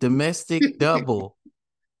 Hey, domestic double.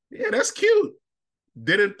 Yeah, that's cute.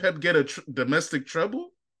 Didn't Pep get a domestic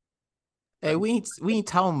treble? Hey, we ain't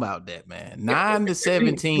talking about that, man. 9 to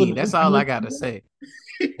 17. That's all I gotta say.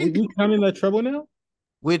 We counting that treble now?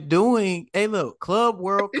 We're doing Club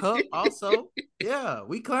World Cup also. Yeah,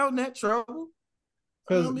 we counting that treble.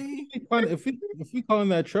 Because if we calling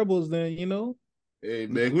that trebles, then you know. Hey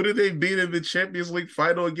man, who did they beat in the Champions League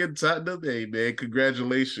final against Tottenham? Hey man,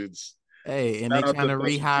 congratulations. Hey, and they trying to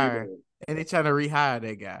rehire. And they trying to rehire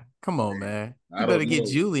that guy. Come on, man. You better get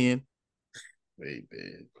Julian. Hey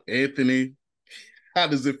man, Anthony, how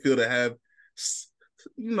does it feel to have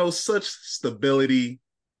such stability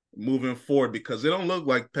moving forward? Because it don't look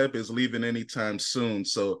like Pep is leaving anytime soon.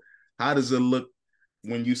 So how does it look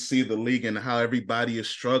when you see the league and how everybody is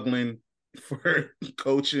struggling for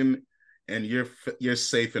coaching and you're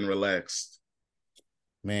safe and relaxed?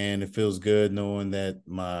 Man, it feels good knowing that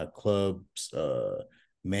my club's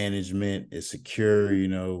management is secure. You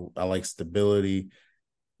know, I like stability.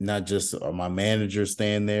 Not just my manager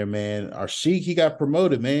staying there, man. Our Sheik, he got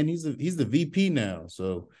promoted, man. He's the VP now.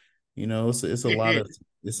 So, you know, it's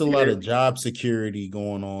a lot of job security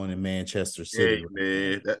going on in Manchester City.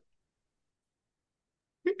 Hey, man.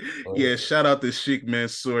 Yeah, shout out to Sheikh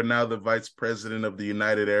Mansour, now the vice president of the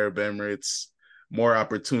United Arab Emirates. More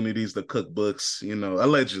opportunities to cook books,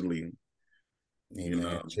 allegedly. Hey,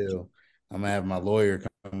 man, chill. I'm gonna have my lawyer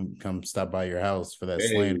come stop by your house for that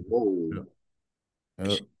slander.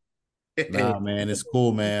 Nah, man, it's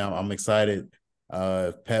cool, man. I'm excited.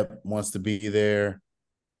 If Pep wants to be there,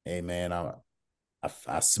 hey, man,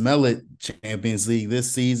 I smell it. Champions League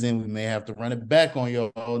this season. We may have to run it back on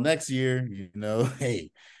y'all next year. You know,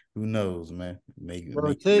 hey, who knows, man? Take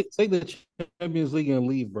the Champions League and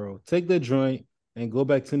leave, bro. Take the joint and go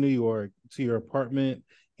back to New York to your apartment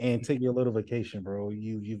and take your little vacation, bro.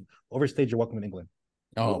 You overstayed your welcome in England.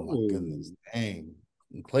 Oh my goodness, dang,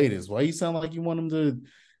 Claytis, why you sound like you want him to?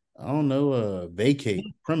 I don't know, vacate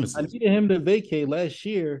premises. I needed him to vacate last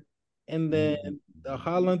year, and then the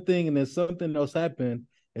Holland thing, and then something else happened.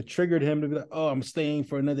 It triggered him to be like, "Oh, I'm staying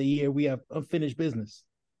for another year. We have unfinished business,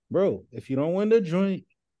 bro. If you don't win the joint,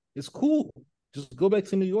 it's cool. Just go back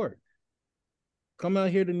to New York. Come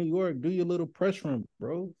out here to New York. Do your little press run,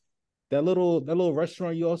 bro. That little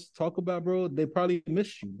restaurant you also talk about, bro. They probably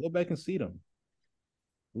miss you. Go back and see them.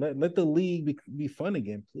 Let the league be fun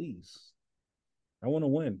again, please. I want to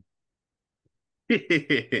win."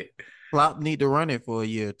 Klopp need to run it for a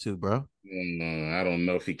year or two, bro. I don't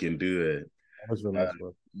know if he can do that.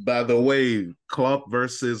 Bro. By the way, Klopp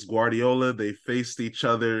versus Guardiola, they faced each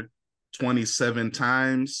other 27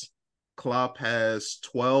 times. Klopp has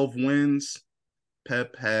 12 wins.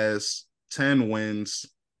 Pep has 10 wins.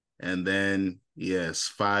 And then,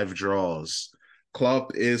 5 draws.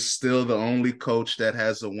 Klopp is still the only coach that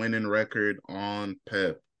has a winning record on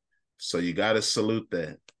Pep. So you got to salute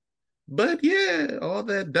that. But yeah, all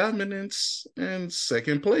that dominance and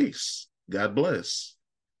second place. God bless.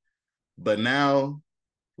 But now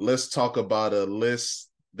let's talk about a list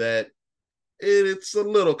that it's a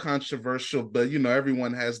little controversial, but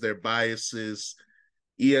everyone has their biases.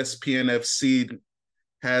 ESPN FC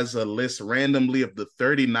has a list randomly of the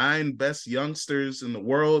 39 best youngsters in the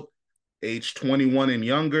world, age 21 and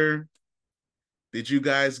younger. Did you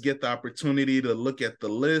guys get the opportunity to look at the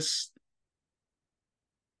list?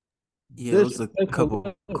 Yeah, it was a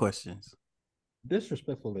couple questions.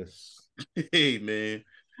 Disrespectful list. Hey, man.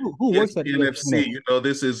 Who works at NFC, you know,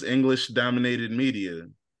 this is English-dominated media.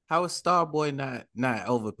 How is Starboy not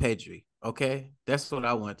over Pedri? Okay, that's what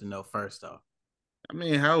I want to know first off. I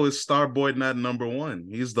mean, how is Starboy not number one?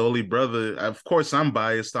 He's the only brother. Of course, I'm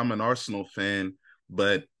biased. I'm an Arsenal fan,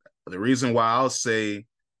 but the reason why I'll say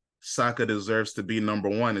Saka deserves to be number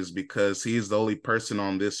one is because he's the only person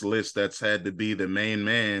on this list that's had to be the main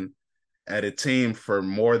man at a team for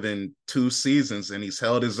more than 2 seasons, and he's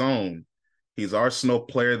held his own. He's Arsenal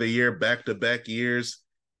Player of the Year back-to-back years,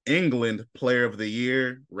 England Player of the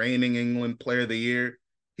Year, reigning England Player of the Year.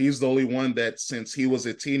 He's the only one that, since he was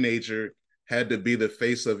a teenager, had to be the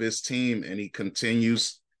face of his team, and he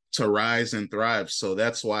continues to rise and thrive. So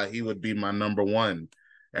that's why he would be my number one.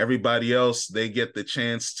 Everybody else, they get the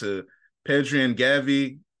chance to. Pedri and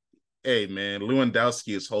Gavi, hey, man,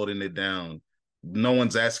 Lewandowski is holding it down. No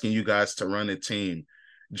one's asking you guys to run a team.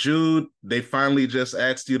 Jude, they finally just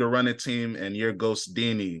asked you to run a team, and you're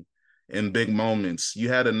Ghostini in big moments. You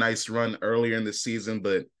had a nice run earlier in the season,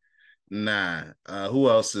 but nah. Who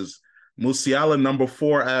else is Musiala number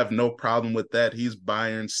 4? I have no problem with that. He's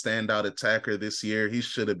Bayern's standout attacker this year. He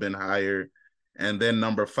should have been higher. And then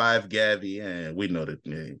number 5, Gavi. And we know that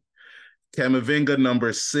name. Camavinga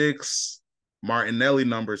number 6. Martinelli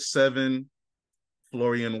number 7.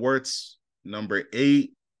 Florian Wirtz number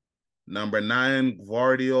 8. Number 9,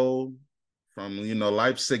 Gvardiol from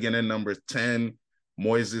Leipzig, and then number 10,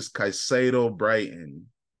 Moises Caicedo, Brighton.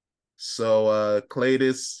 So,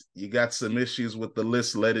 Cletus, you got some issues with the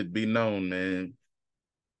list. Let it be known, man.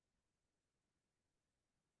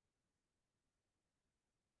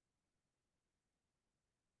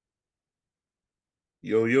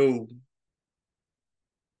 Yo.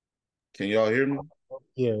 Can y'all hear me?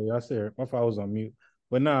 Yeah, I said my phone was on mute.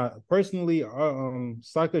 But nah, personally,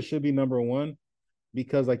 Saka should be number one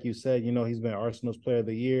because, like you said, he's been Arsenal's Player of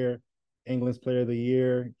the Year, England's Player of the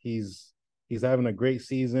Year. He's having a great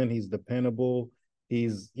season. He's dependable.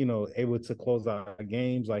 He's able to close out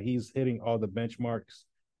games. Like, he's hitting all the benchmarks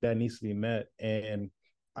that needs to be met. And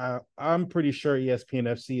I'm pretty sure ESPN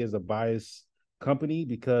FC is a biased company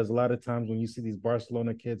because a lot of times when you see these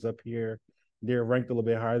Barcelona kids up here, they're ranked a little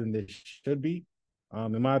bit higher than they should be.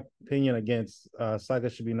 In my opinion, against Saka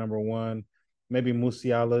should be number one. Maybe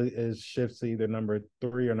Musiala shifts to either number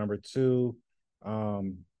 3 or number 2. I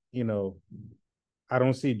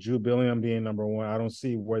don't see Jude Bellingham being number one. I don't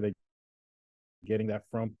see where they're getting that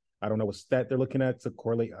from. I don't know what stat they're looking at to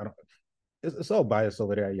correlate. It's all biased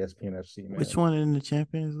over there at ESPN FC, man. Which one in the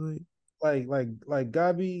Champions League? Like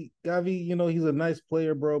Gavi, he's a nice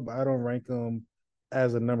player, bro, but I don't rank him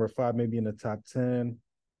as a number 5, maybe in the top 10.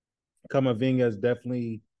 Camavinga has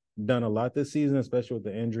definitely done a lot this season, especially with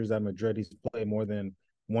the injuries at Madrid. He's played more than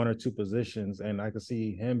 1 or 2 positions, and I can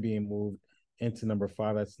see him being moved into number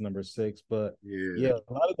 5. That's number 6. But yeah,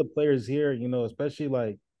 a lot of the players here, especially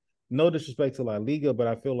like, no disrespect to La Liga, but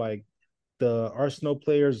I feel like the Arsenal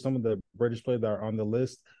players, some of the British players that are on the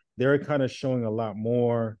list, they're kind of showing a lot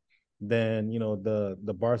more than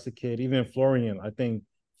the Barca kid. Even Florian, I think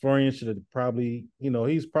Florian should have probably,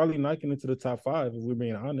 he's probably not getting into the top 5 if we're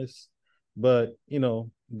being honest. But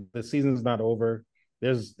the season's not over.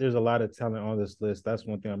 There's a lot of talent on this list. That's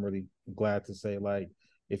one thing I'm really glad to say. Like,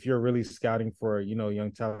 if you're really scouting for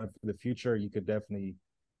young talent for the future, you could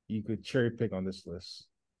cherry pick on this list.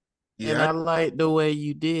 Yeah, and I like the way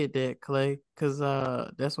you did that, Clay, because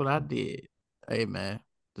that's what I did. Hey, man,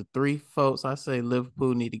 the 3 folks I say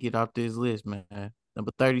Liverpool need to get off this list, man.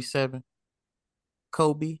 Number 37,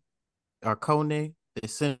 Kone, the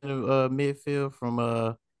center midfield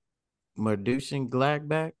from Mönchengladbach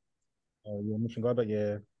Gladbach. Oh, yeah, Mönchengladbach,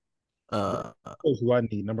 yeah. That's who I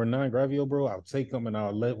need. Number 9, Gravio, bro. I'll take him and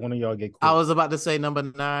I'll let one of y'all get cool. I was about to say number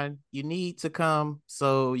 9. You need to come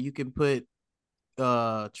so you can put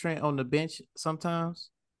Trent on the bench sometimes.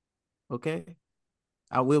 Okay.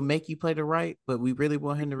 I will make you play the right, but we really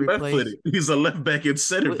want him to replace. He's a left back and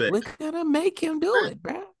center back. We're gonna make him do it,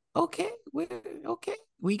 bro. Okay.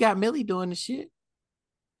 We got Millie doing the shit.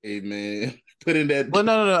 Hey, man, put in that. Well,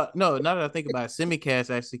 no. Now that I think about it, Simicast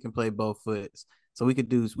actually can play both foots, so we could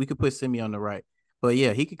put Simi on the right. But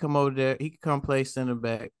yeah, he could come over there. He could come play center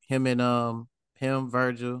back. Him,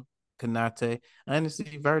 Virgil, Kanate. I didn't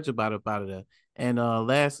see Virgil out of there. And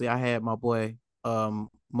lastly, I had my boy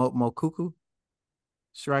Mokuku,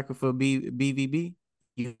 striker for BVB.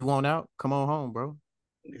 You want out? Come on home, bro.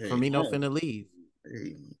 Firmino finna leave.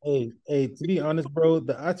 Hey, to be honest, bro,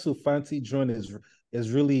 the Atsu Fanti joint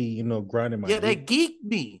is really, grinding my Yeah, gear. that geeked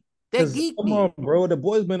me. That Because geeked come on, me. bro, the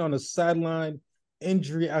boy's been on the sideline,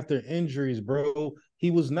 injury after injuries, bro.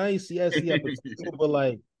 He was nice, yes, he had potential, but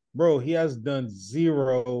like, bro, he has done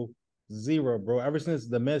zero, bro. Ever since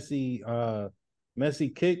the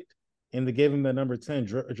Messi kicked and they gave him the number 10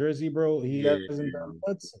 jersey, bro, he Yeah. hasn't done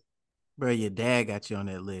much. Bro, your dad got you on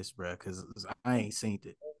that list, bro, because I ain't seen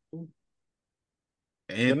it.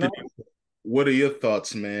 But no, Anthony, what are your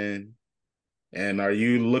thoughts, man? And are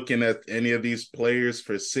you looking at any of these players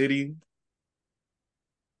for City?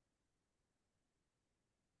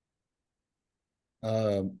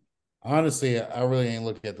 Um, honestly, I really ain't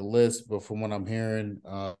looking at the list, but from what I'm hearing,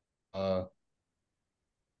 uh,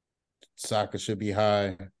 Saka should be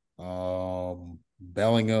high.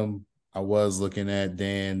 Bellingham, I was looking at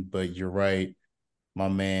Dan, but you're right. My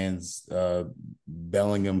man's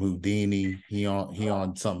Bellingham Houdini. He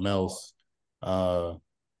on something else. Uh,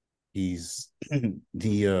 he's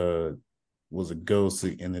he was a ghost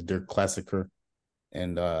in the Dirt Classicer,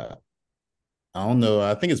 and I don't know.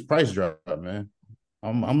 I think his price dropped, man.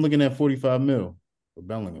 I'm looking at 45 mil for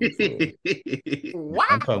Bellingham for. Wow.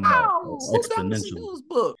 I'm talking about Who got this exponential. news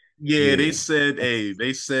book? Yeah, Yeah.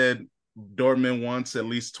 they said Dortmund wants at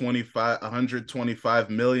least 125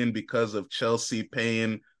 million because of Chelsea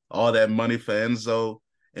paying all that money for Enzo.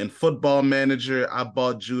 And Football Manager, I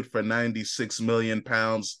bought Jude for 96 million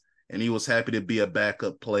pounds, and he was happy to be a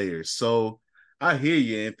backup player. So I hear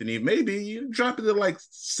you, Anthony. Maybe you drop it to like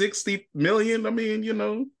 60 million. I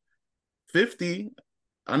mean, 50.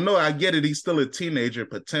 I know I get it. He's still a teenager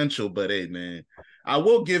potential, but hey, man, I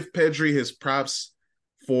will give Pedri his props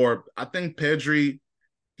for. I think Pedri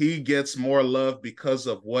he gets more love because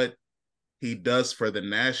of what he does for the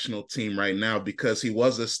national team right now. Because he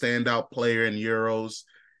was a standout player in Euros,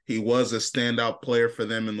 he was a standout player for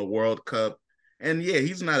them in the World Cup, and yeah,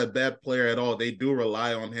 he's not a bad player at all. They do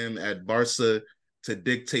rely on him at Barca to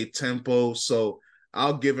dictate tempo, so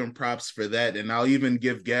I'll give him props for that, and I'll even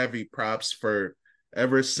give Gavi props for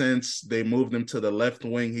ever since they moved him to the left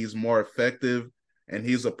wing, he's more effective, and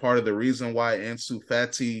he's a part of the reason why Ansu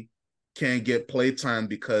Fati can't get playtime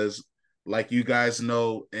because, like you guys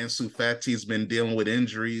know, Ansu Fati's been dealing with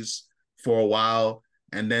injuries for a while,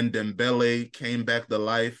 and then Dembele came back to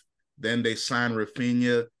life. Then they signed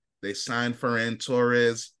Rafinha, they signed Ferran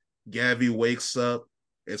Torres. Gavi wakes up.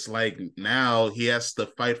 It's like now he has to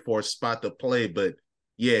fight for a spot to play, but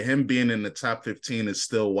yeah, him being in the top 15 is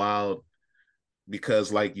still wild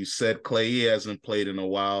because, like you said, Clay he hasn't played in a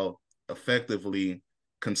while effectively,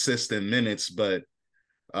 consistent minutes. But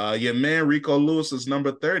your man Rico Lewis is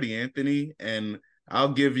number 30, Anthony, and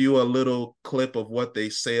I'll give you a little clip of what they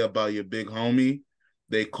say about your big homie.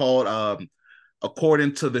 They called,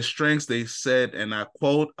 according to the strengths, they said, and I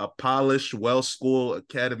quote, a polished, well-schooled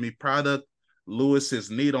academy product. Lewis is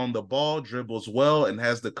neat on the ball, dribbles well, and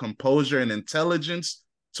has the composure and intelligence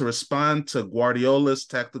to respond to Guardiola's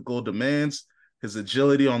tactical demands. His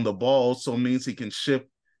agility on the ball also means he can shift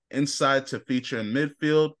inside to feature in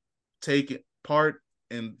midfield, take part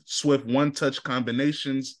in swift one-touch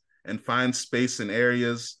combinations, and find space in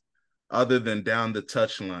areas other than down the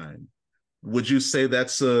touchline. Would you say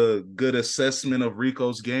that's a good assessment of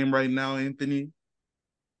Rico's game right now, Anthony?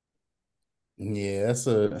 Yeah, that's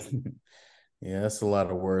a yeah, that's a lot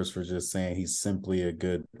of words for just saying he's simply a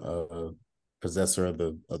good possessor of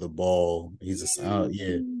the ball. He's a sound,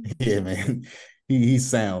 yeah, yeah, man. He's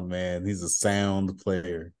sound, man. He's a sound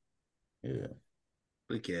player. Yeah.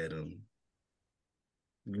 Look at him.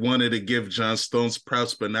 Wanted to give John Stones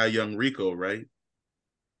props, but now young Rico, right?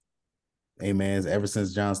 Hey man, ever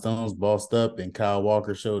since John Stones bossed up and Kyle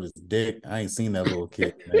Walker showed his dick, I ain't seen that little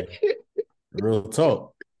kid, man. Real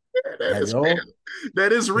talk. that Have is real. y'all?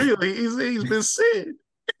 That is real. He's been said.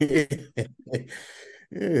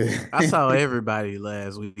 Yeah. I saw everybody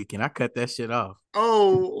last week and I cut that shit off.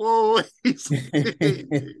 Oh,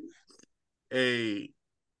 hey,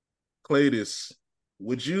 Cletus,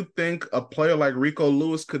 would you think a player like Rico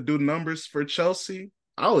Lewis could do numbers for Chelsea?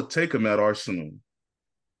 I would take him at Arsenal.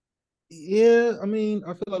 yeah, I mean,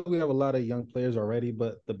 I feel like we have a lot of young players already,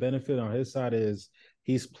 but the benefit on his side is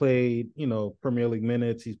he's played, Premier League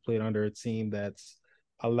minutes. He's played under a team that's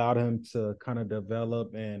allowed him to kind of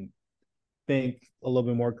develop and think a little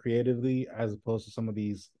bit more creatively as opposed to some of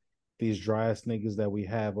these dry ass niggas that we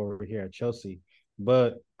have over here at Chelsea.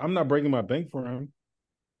 But I'm not breaking my bank for him.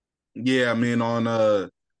 Yeah, I mean on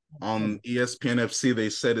ESPN FC they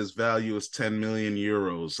said his value is 10 million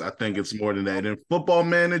euros. I think it's more than that. In Football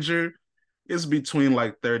Manager, It's between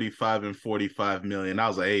like 35 and 45 million. I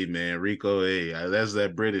was like, hey man, Rico, hey, that's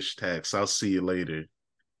that British tax. I'll see you later.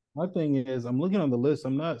 My thing is, I'm looking on the list.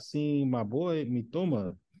 I'm not seeing my boy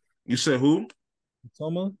Mitoma. You said who?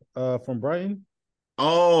 Mitoma, from Brighton.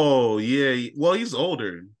 Oh yeah. Well, he's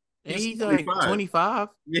older. And He's he's like 25. 25.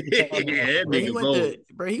 Yeah, that Bro, nigga's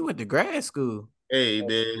old. he went to grad school. Hey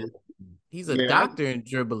man. He's a Man, doctor in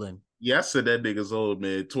dribbling. yeah, I said that nigga's old,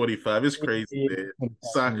 man. 25. It's crazy, man.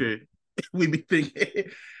 Soccer, we be thinking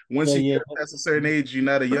once Yeah, you yeah. get past a certain age, you're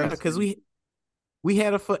not a Bro, youngster. because we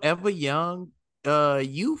had a forever young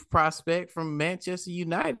youth prospect from Manchester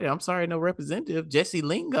United. I'm sorry, no representative. Jesse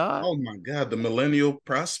Lingard. Oh my God, the millennial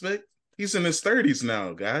prospect. He's in his 30s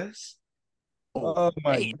now, guys. Oh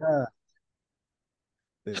my Hey, God.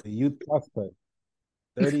 The youth prospect.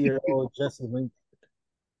 30-year-old Jesse Lingard.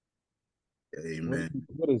 Hey What, man.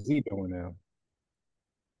 what is he doing now?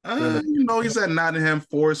 He's at Nottingham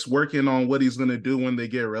Forest working on what he's gonna do when they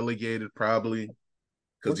get relegated, probably.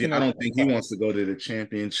 Because Working I at don't think he wants to go to the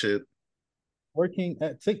championship. working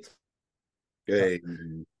at TikTok. Hey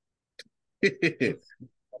man. You should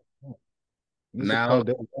Now call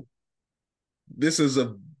that. this is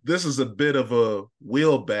a bit of a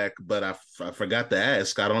wheel back, but I forgot to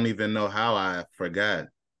ask. I don't even know how I forgot.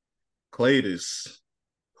 Claytis,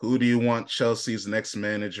 who do you want Chelsea's next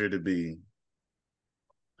manager to be?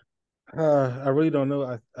 I really don't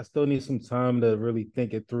know. I still need some time to really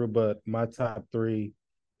think it through, but my top three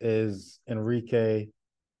is Enrique,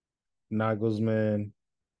 Nagelsmann,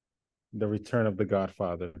 The Return of the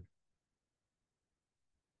Godfather.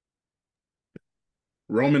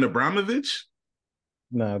 Roman Abramovich?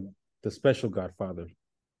 Nah, the special Godfather.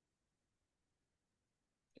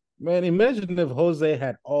 Man, imagine if Jose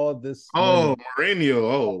had all this Oh, money. Mourinho.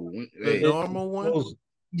 Oh, the hey. normal one.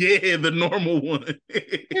 Yeah, the normal one.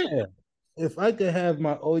 Yeah. If I could have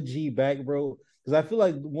my OG back, bro, because I feel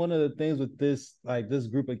like one of the things with this, like this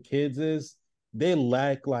group of kids is they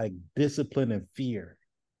lack like discipline and fear.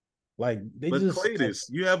 Like they But just like, Claytis,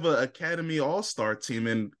 you have an Academy All-Star team,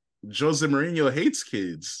 and Jose Mourinho hates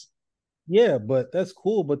kids. yeah, but that's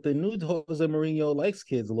cool. But the new Jose Mourinho likes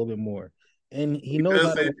kids a little bit more. And he He knows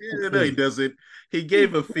how to doesn't. work with No, he kids. doesn't. He gave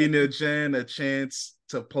Afina Jan a chance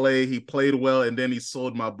to play. He played well, and then he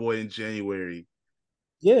sold my boy in January.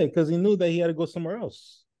 Yeah, because he knew that he had to go somewhere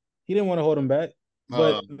else. He didn't want to hold him back. Oh,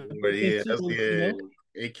 But the Lord, big thing yeah, too that's was, yeah.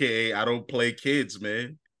 AKA, I don't play kids,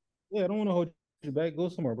 man. yeah, I don't want to hold you back. Go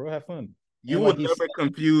somewhere, bro. Have fun. You And would like he said, never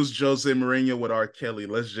confuse Jose Mourinho with R. Kelly.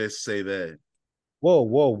 Let's just say that whoa,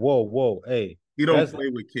 whoa, whoa, whoa. Hey, he don't that's play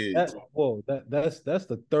with that kids. whoa, that's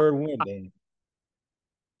the third one, Dan.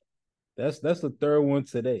 That's the third one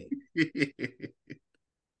today.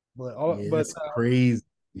 But all Yeah, but it's crazy.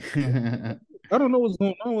 I don't know what's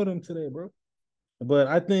going on with him today, bro. But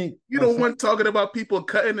I think You don't want talking about people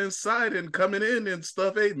cutting inside and coming in and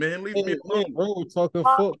stuff. Hey man, leave me hey, bro, we're talking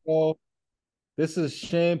football. This is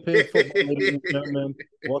Champagne Football, ladies and gentlemen.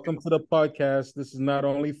 Welcome to the podcast. This is not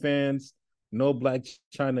only fans, no Black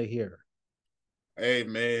China here. Hey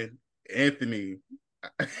man, Anthony.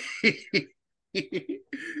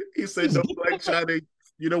 He said no Black China.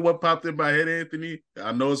 You know what popped in my head, Anthony?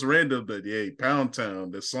 I know it's random, but yeah, Pound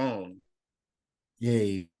Town, the song.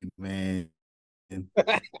 Yay, man.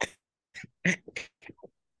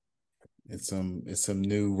 It's some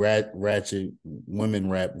new ratchet women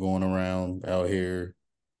rap going around out here.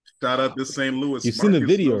 Shout out to St. Louis. You've seen the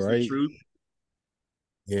Marcus video, knows the right? truth.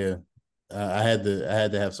 Yeah. I had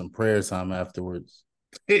to have some prayer time afterwards.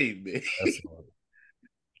 Hey man. That's all.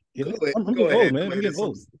 Yeah, I'm Go getting old, ahead, man. I'm getting Clayton.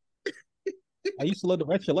 old. I used to love the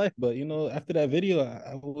Ratchet Life, but after that video,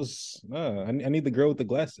 I was I need the girl with the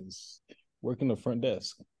glasses working the front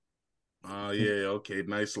desk. Oh yeah, okay,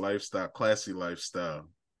 nice lifestyle, classy lifestyle.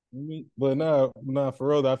 But nah, for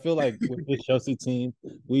real, I feel like with this Chelsea team,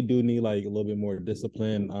 we do need like a little bit more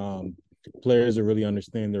discipline. Players to really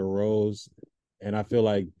understand their roles, and I feel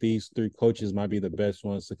like these three coaches might be the best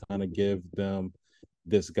ones to kind of give them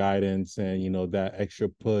this guidance and that extra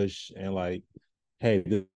push and like, hey,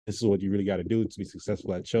 this is what you really got to do to be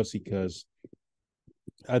successful at Chelsea. Because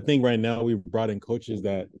I think right now we've brought in coaches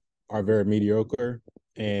that are very mediocre,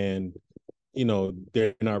 and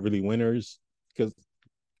they're not really winners because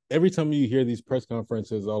every time you hear these press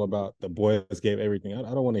conferences all about the boys gave everything, I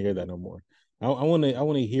don't want to hear that no more. I want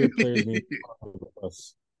to hear players being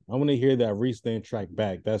us. I want to hear that Reece didn't track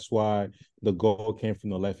back. That's why the goal came from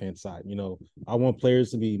the left hand side. I want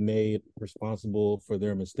players to be made responsible for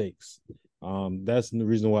their mistakes. That's the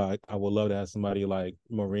reason why I would love to have somebody like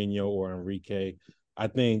Mourinho or Enrique. I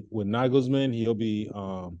think with Nagelsmann,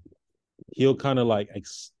 he'll kind of like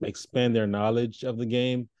expand their knowledge of the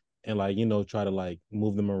game and like, try to like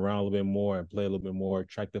move them around a little bit more and play a little bit more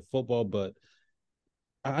attractive football. But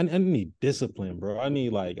I need discipline, bro. I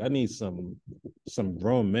need some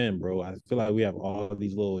grown men, bro. I feel like we have all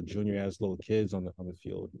these little junior ass little kids on the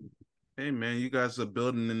field. Hey man, you guys are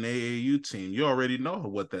building an AAU team. You already know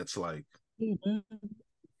what that's like. Yeah,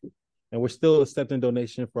 and we're still accepting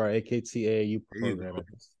donation for our AKT AAU program.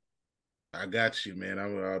 I got you, man.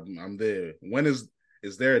 I'm there. When is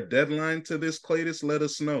there a deadline to this, Cletus? Let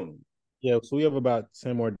us know. Yeah, so we have about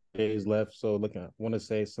 10 more days left. So I want to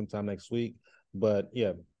say sometime next week. But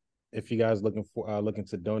yeah, if you guys looking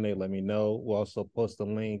to donate, let me know. We'll also post a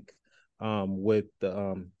link with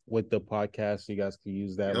the podcast, so you guys can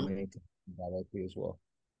use that link directly as well.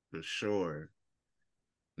 For sure.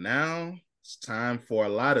 Now it's time for a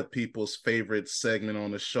lot of people's favorite segment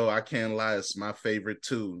on the show. I can't lie, it's my favorite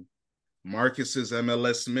too. Marcus's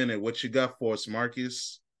MLS Minute. What you got for us,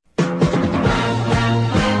 Marcus?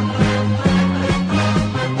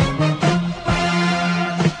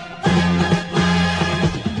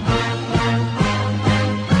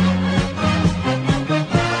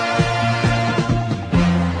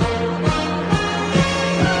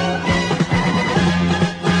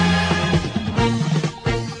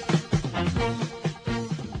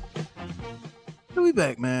 We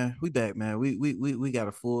back, man. We back, man. We got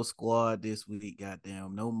a full squad this week.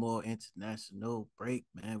 Goddamn, no more international break,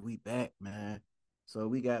 man. We back, man. So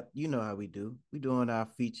we got, you know how we do. We doing our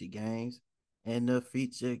featured games, and the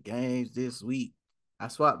featured games this week. I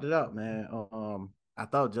swapped it out, man. I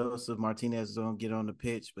thought Joseph Martinez was gonna get on the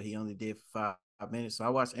pitch, but he only did for 5 minutes. So I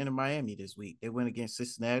watched Inter Miami this week. They went against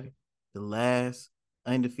Cincinnati, the last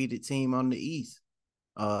undefeated team on the East.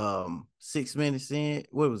 6 minutes in,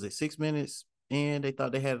 what was it? 6 minutes. And they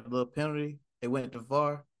thought they had a little penalty. They went to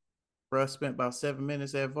VAR. Russ spent about 7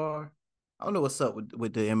 minutes at VAR. I don't know what's up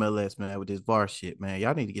with the MLS, man, with this VAR shit, man.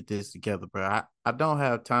 Y'all need to get this together, bro. I don't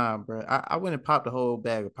have time, bro. I went and popped a whole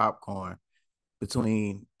bag of popcorn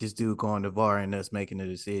between this dude going to VAR and us making the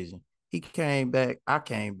decision. He came back. I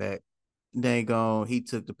came back. Dang gone. He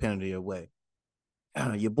took the penalty away.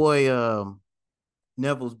 Your boy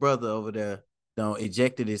Neville's brother over there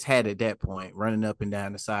ejected his hat at that point, running up and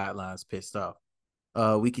down the sidelines, pissed off.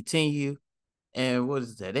 We continue, and what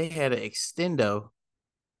is that? They had an extendo,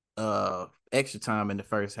 extra time in the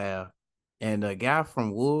first half, and a guy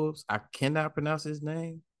from Wolves, I cannot pronounce his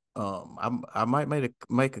name. I might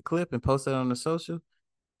make a clip and post that on the social,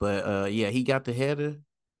 but yeah, he got the header,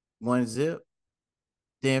 1-0.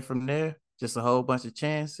 Then from there, just a whole bunch of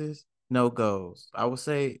chances, no goals. I would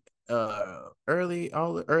say early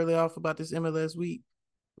off about this MLS week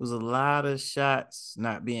was a lot of shots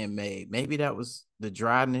not being made. Maybe that was the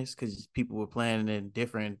dryness because people were playing in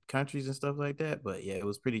different countries and stuff like that. But yeah, it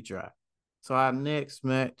was pretty dry. So our next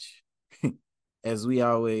match, as we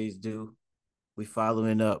always do, we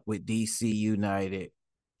following up with DC United.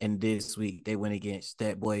 And this week they went against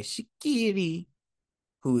that boy Shaqiri,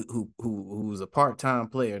 who's a part-time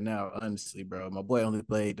player now. Honestly, bro, my boy only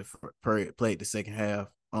played the second half.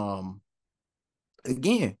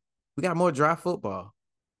 Again, we got more dry football.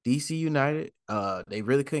 DC United, they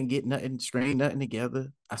really couldn't get string nothing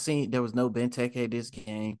together. I seen there was no Benteke this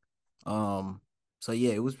game. So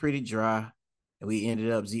yeah, it was pretty dry, and we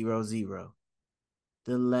ended up 0-0.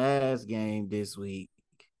 The last game this week,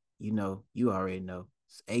 you already know,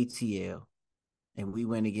 it's ATL, and we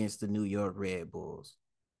went against the New York Red Bulls.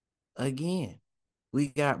 Again, we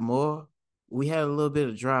got more. We had a little bit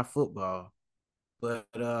of dry football, but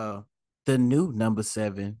the new number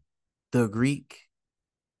 7, the Greek,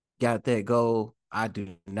 got that goal. I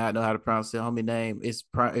do not know how to pronounce the homie name. It's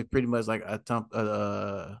pretty much like I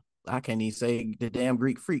can't even say the damn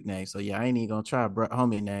Greek freak name. So yeah, I ain't even gonna try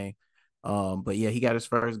homie name. But yeah, he got his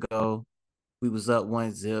first goal. We was up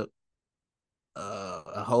 1-0.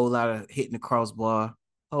 A whole lot of hitting the crossbar,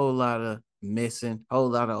 whole lot of missing, whole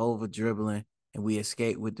lot of over dribbling, and we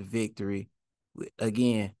escaped with the victory.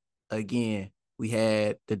 Again, we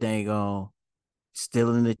had the dang on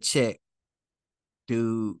stealing the check.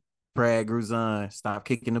 Dude, Brad Gruzon, stop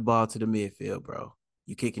kicking the ball to the midfield, bro.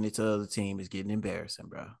 You kicking it to the other team is getting embarrassing,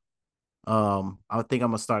 bro. I think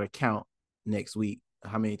I'm gonna start a count next week.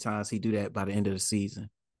 How many times he do that by the end of the season?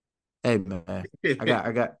 Hey man,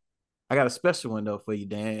 I got a special one though for you,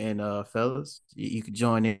 Dan and fellas. You can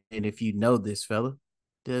join in if you know this fella.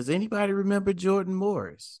 Does anybody remember Jordan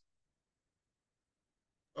Morris?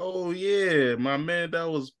 Oh yeah, my man that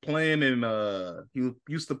was playing in he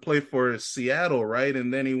used to play for Seattle, right?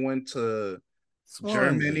 And then he went to Swansea.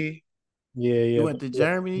 Germany. Yeah. He went to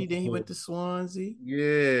Germany, then he went to Swansea.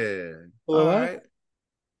 Yeah. All right.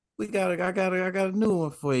 I got a new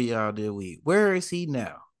one for y'all this week. Where is he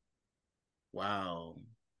now? Wow.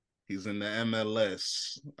 He's in the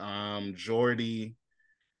MLS. Jordy.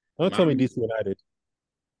 Don't tell me DC United.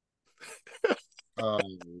 Oh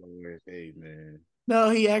Lord, hey man. No,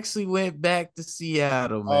 he actually went back to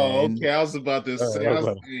Seattle, Oh, man. okay. I was about to say, What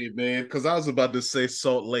about hey man, because I was about to say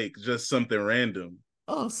Salt Lake, just something random.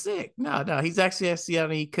 Oh, sick. No, he's actually at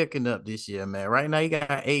Seattle. He cooking up this year, man. Right now, he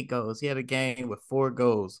got 8 goals. He had a game with 4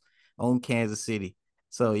 goals on Kansas City.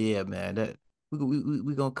 So, yeah, man, that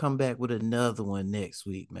we gonna come back with another one next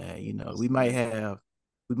week, man. You know, we might have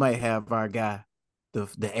our guy,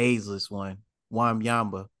 the ageless one, Wam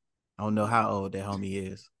Yamba. I don't know how old that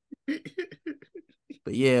homie is.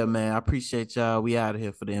 But yeah, man, I appreciate y'all. We out of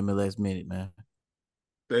here for the MLS minute, man.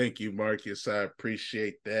 Thank you, Marcus. I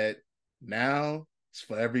appreciate that. Now it's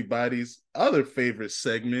for everybody's other favorite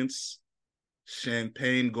segments.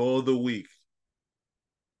 Champagne Goal of the Week.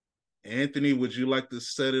 Anthony, would you like to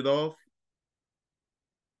set it off?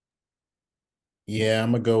 Yeah,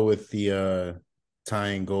 I'm gonna go with the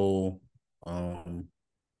tying goal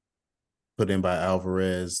put in by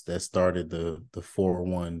Alvarez that started the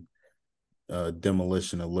 4-1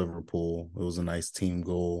 demolition of Liverpool. It was a nice team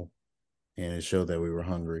goal, and it showed that we were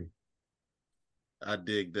hungry. I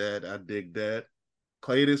dig that. I dig that.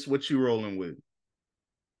 Cletus, what you rolling with?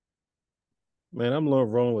 Man, I'm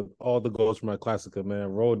rolling with all the goals from my Classica, man.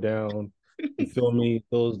 Roll down. You feel me?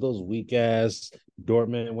 Those weak ass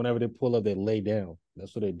Dortmund, whenever they pull up, they lay down.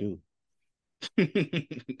 That's what they do.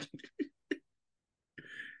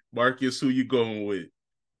 Marcus, who you going with?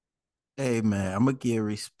 Hey man, I'm gonna give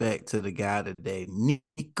respect to the guy today,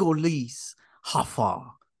 Nicolas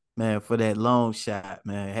Hoffa, man, for that long shot,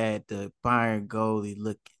 man. Had the Bayern goalie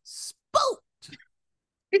looking spooked.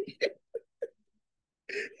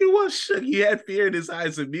 He was shook. He had fear in his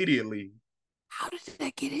eyes immediately. How did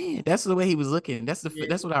that get in? That's the way he was looking. That's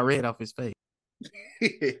what I read off his face.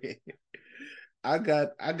 I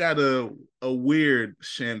got a weird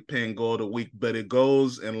champagne goal of the week, but it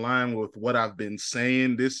goes in line with what I've been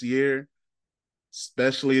saying this year,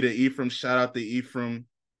 especially to Ephraim. Shout out to Ephraim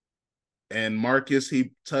and Marcus.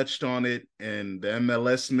 He touched on it in the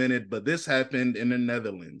MLS minute, but this happened in the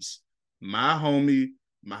Netherlands. My homie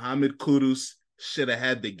Mohamed Kudus should have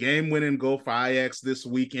had the game-winning goal for Ajax this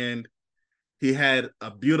weekend. He had a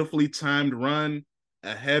beautifully timed run,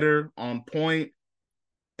 a header on point.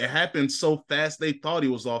 It happened so fast they thought he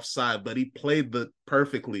was offside, but he played the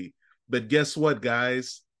perfectly. But guess what,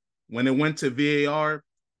 guys? When it went to VAR,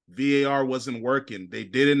 VAR wasn't working. They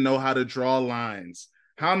didn't know how to draw lines.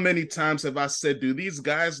 How many times have I said, do these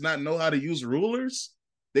guys not know how to use rulers?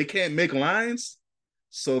 They can't make lines.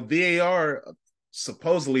 So VAR,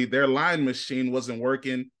 supposedly their line machine wasn't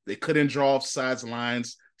working. They couldn't draw offsides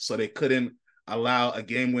lines, so they couldn't allow a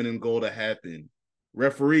game-winning goal to happen.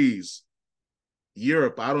 Referees,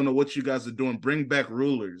 Europe, I don't know what you guys are doing. Bring back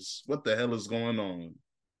rulers. What the hell is going on?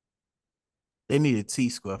 They need a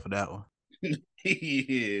T-square for that one.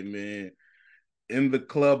 Yeah, man. In the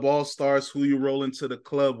club all-stars, who you rolling to the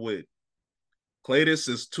club with? Cletus,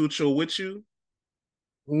 is Tuchel with you?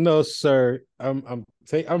 No, sir. I'm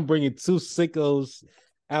bringing two sickos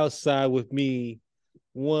outside with me.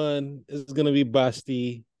 One is gonna be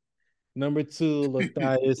Basti. Number two,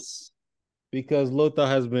 Lothais, because Lothar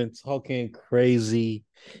has been talking crazy,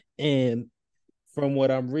 and from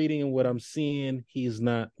what I'm reading and what I'm seeing, he's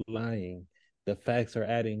not lying. The facts are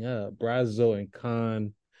adding up. Brazo and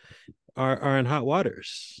Khan are in hot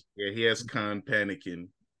waters. Yeah, he has Khan panicking.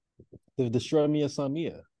 They've destroyed Mia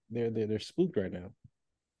Samia. They're spooked right now.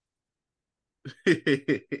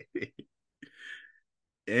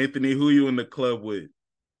 Anthony, who you in the club with?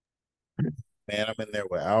 Man, I'm in there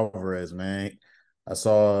with Alvarez, man. I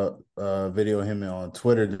saw a video of him on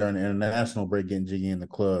Twitter during the international break getting jiggy in the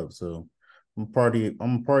club. So I'm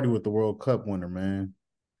a party with the World Cup winner, man.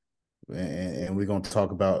 And we're gonna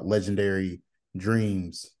talk about legendary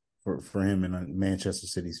dreams for him in Manchester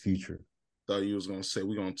City's future. Thought you was gonna say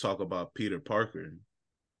we're gonna talk about Peter Parker.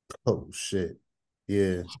 Oh shit.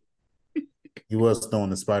 Yeah. He was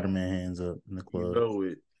throwing the Spider-Man hands up in the club. You know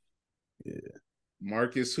it. Yeah.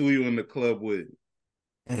 Marcus, who you in the club with?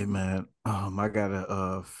 Hey man, I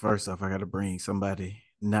gotta first off, I gotta bring somebody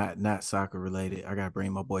not soccer related. I gotta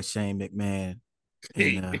bring my boy Shane McMahon.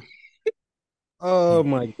 And Oh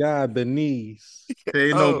my God, the knees.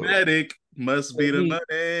 Hey, oh, nomadic must be the He-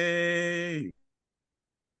 money.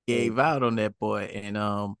 gave out on that boy, and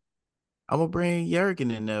I'm gonna bring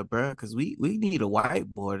Jurgen in there, bro, because we need a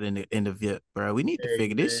whiteboard in the VIP, bro. We need to Hey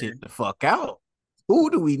figure this man, shit the fuck out. Who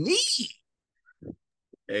do we need?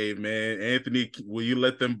 hey man, Anthony, will you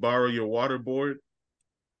let them borrow your water board?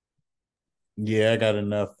 Yeah, I got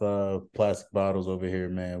enough plastic bottles over here,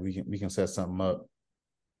 man. We can set something up.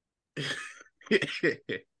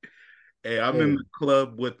 Hey, I'm in Hey, the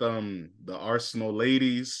club with the Arsenal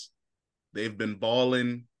ladies. They've been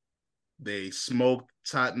balling. They smoked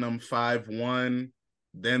Tottenham 5-1.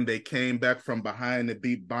 Then they came back from behind to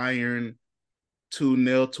beat Bayern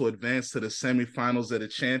 2-0 to advance to the semifinals of the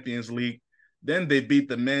Champions League. Then they beat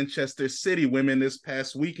the Manchester City women this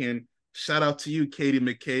past weekend. Shout out to you, Katie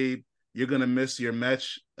McCabe. You're going to miss your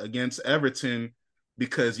match against Everton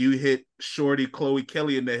because you hit Shorty Chloe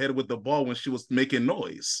Kelly in the head with the ball when she was making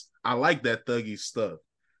noise. I like that thuggy stuff.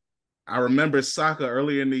 I remember Saka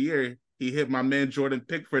earlier in the year. He hit my man Jordan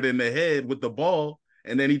Pickford in the head with the ball,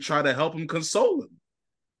 and then he tried to help him console him.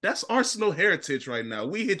 That's Arsenal heritage right now.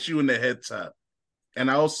 We hit you in the head top.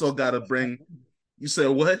 And I also got to bring, you said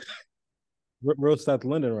what? real South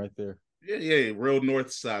London right there. Yeah, real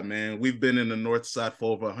North Side, man. We've been in the North Side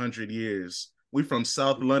for over 100 years. We from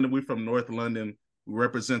South London. We from North London. We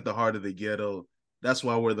represent the heart of the ghetto. That's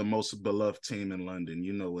why we're the most beloved team in London.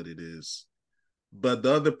 You know what it is. But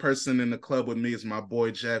the other person in the club with me is my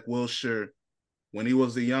boy Jack Wilshere. When he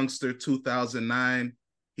was a youngster, 2009,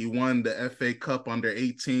 he won the FA Cup under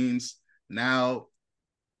 18s. Now,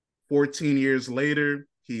 14 years later,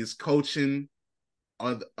 he's coaching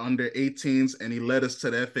under 18s, and he led us to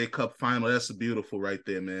the FA Cup final. That's beautiful right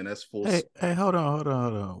there, man. That's full. Hey, hold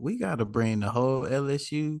on. We got to bring the whole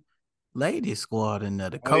LSU ladies squad in there,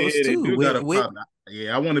 the Oh yeah, coach they too. do got a With problem.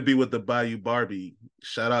 Yeah, I want to be with the Bayou Barbie.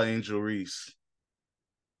 Shout out Angel Reese,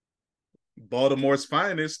 Baltimore's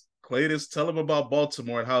finest. Claytis, tell them about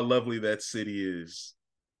Baltimore and how lovely that city is.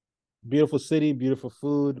 Beautiful city, beautiful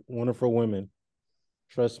food, wonderful women.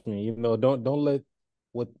 Trust me. Don't let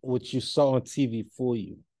what you saw on TV fool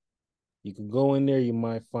you. You could go in there, you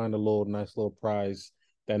might find a nice little prize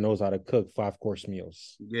that knows how to cook 5-course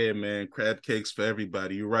meals. Yeah, man, crab cakes for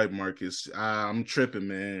everybody. You're right, Marcus. I'm tripping,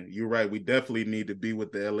 man. You're right. We definitely need to be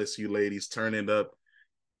with the LSU ladies, turn it up.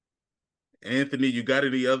 Anthony, you got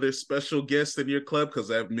any other special guests in your club? Because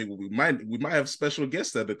I mean, we might have special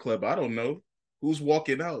guests at the club. I don't know who's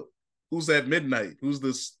walking out, who's at midnight, who's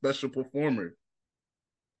the special performer.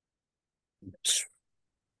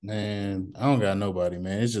 Man, I don't got nobody,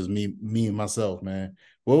 man. It's just me and myself, man.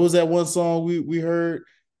 What was that one song we heard?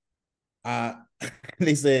 I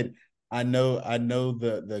they said, I know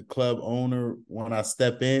the club owner when I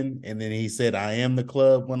step in, and then he said, I am the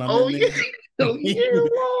club when I'm Oh in yeah, there. oh he, yeah,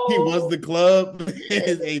 he was whoa. the club.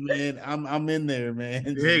 Yeah. Hey man, I'm in there, man.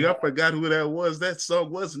 Dang, I forgot who that was. That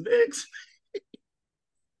song was next.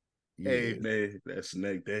 Hey Yeah. man, that's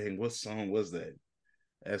next. Dang, what song was that?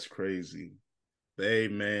 That's crazy. Hey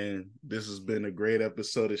man, this has been a great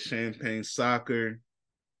episode of Champagne Soccer.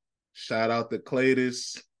 Shout out to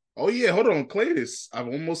Claytis. Oh yeah, hold on, Claytis. I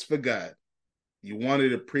almost forgot. You wanted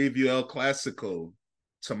to preview El Clasico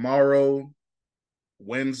tomorrow,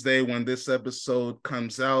 Wednesday, when this episode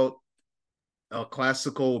comes out. El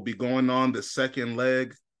Clasico will be going on the second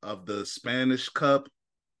leg of the Spanish Cup.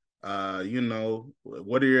 What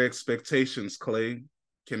are your expectations, Clay?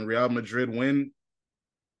 Can Real Madrid win?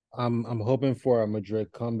 I'm hoping for a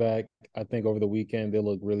Madrid comeback. I think over the weekend they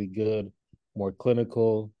look really good, more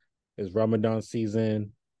clinical. It's Ramadan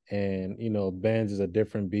season, and Bands is a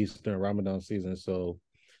different beast during Ramadan season. So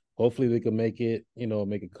hopefully they can make it,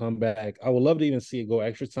 make a comeback. I would love to even see it go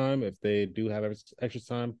extra time if they do have extra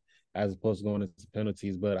time, as opposed to going into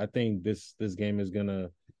penalties. But I think this game is gonna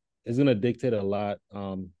dictate a lot,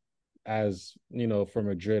 as for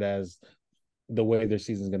Madrid, as the way their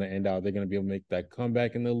season is going to end out. They're going to be able to make that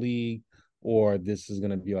comeback in the league, or this is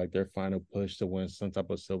going to be like their final push to win some type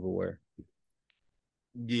of silverware.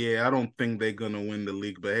 Yeah, I don't think they're gonna win the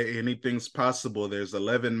league, but hey, anything's possible. There's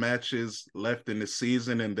 11 matches left in the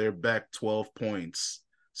season, and they're back 12 points. oh,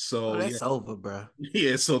 So yeah, that's over, bro.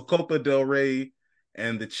 yeah. So Copa del Rey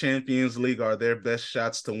and the Champions League are their best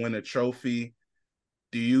shots to win a trophy.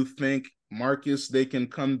 Do you think, Marcus, they can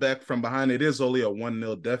come back from behind? It is only a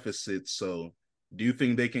 1-0 deficit, so do you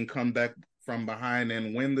think they can come back from behind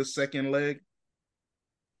and win the second leg?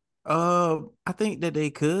 I think that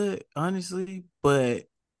they could honestly, but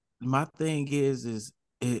my thing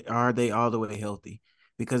are they all the way healthy?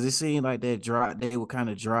 Because it seemed like they were kind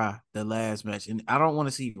of dry the last match, and I don't want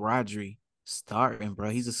to see Rodri starting,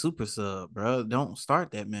 bro. He's a super sub, bro. Don't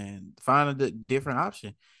start that man. Find a different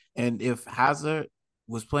option. And if Hazard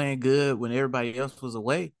was playing good when everybody else was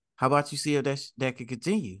away, how about you see if that could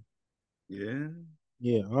continue? Yeah.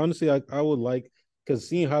 Yeah, honestly, I would like, because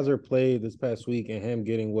seeing Hazard play this past week and him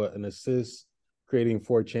getting an assist, creating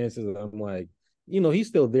 4 chances, I'm like, he's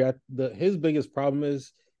still there. His biggest problem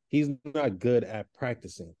is he's not good at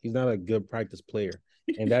practicing. He's not a good practice player,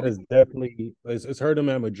 and that is definitely it's hurt him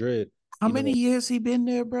at Madrid. How many years he been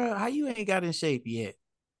there, bro? How you ain't got in shape yet?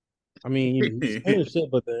 I mean, he's finished it,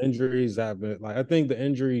 but the injuries have been like I think the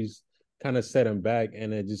injuries kind of set him back,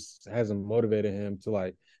 and it just hasn't motivated him to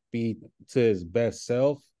like be to his best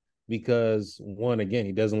self because one, again,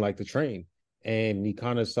 he doesn't like to train, and he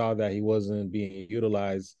kind of saw that he wasn't being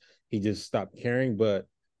utilized. He just stopped caring, but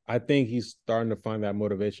I think he's starting to find that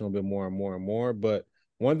motivation a bit more and more and more. But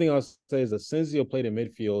one thing I'll say is Asensio played in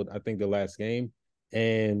midfield, I think the last game,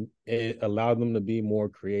 and it allowed them to be more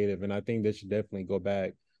creative, and I think they should definitely go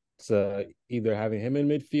back to either having him in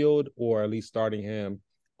midfield or at least starting him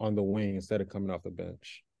on the wing instead of coming off the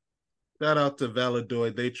bench. Shout out to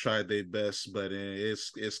Valladolid. They tried their best, but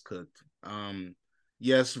it's cooked.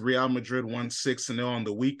 Yes, Real Madrid won 6-0 on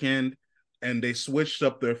the weekend, and they switched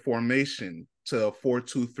up their formation to a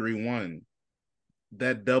 4-2-3-1.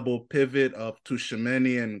 That double pivot of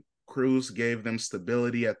Tchouaméni and Cruz gave them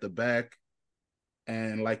stability at the back.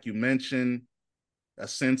 And like you mentioned,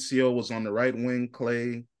 Asensio was on the right wing,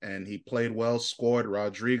 Clay, and he played well, scored.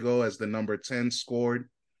 Rodrigo, as the number 10, scored.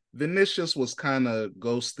 Vinicius was kind of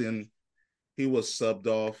ghosting. He was subbed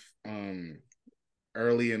off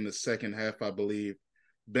early in the second half, I believe.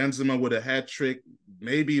 Benzema with a hat trick.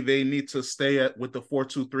 Maybe they need to stay with the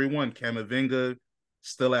 4-2-3-1. Camavinga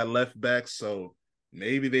still at left back, so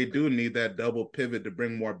maybe they do need that double pivot to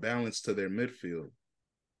bring more balance to their midfield.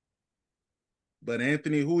 But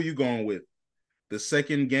Anthony, who are you going with? The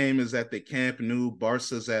second game is at the Camp Nou.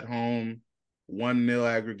 Barca's at home. 1-0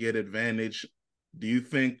 aggregate advantage. Do you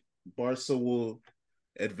think Barca will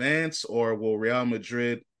advance, or will Real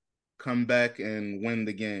Madrid come back and win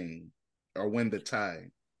the game or win the tie?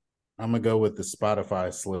 I'm going to go with the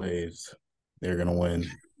Spotify slaves. They're going to win.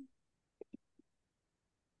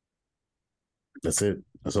 That's it.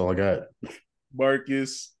 That's all I got.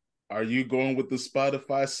 Marcus, are you going with the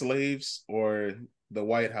Spotify slaves or the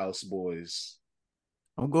White House boys?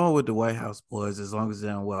 I'm going with the White House boys as long as they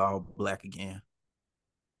don't wear all black again.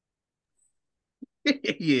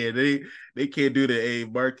 Yeah, they can't do the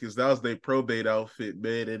Marcus. That was their probate outfit,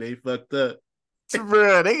 man, and they fucked up.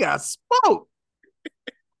 Bro, they got smoked.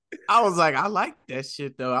 I was like, I like that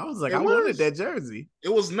shit though. I was like, I wanted that jersey.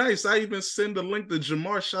 It was nice. I even sent the link to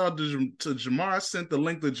Jamar. Shout out to Jamar. I sent the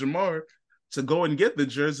link to Jamar to go and get the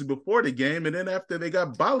jersey before the game, and then after they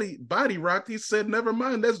got body rocked, he said, "Never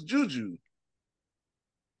mind, that's Juju."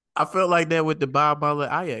 I felt like that with the Bob Butler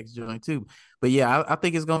Ajax joint too. But yeah, I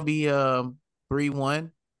think it's gonna be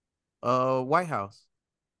 3-1 White House.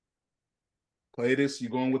 Play this. You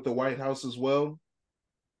going with the White House as well?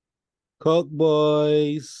 Coke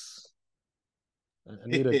boys. I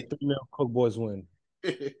need a 3-0 Coke boys win.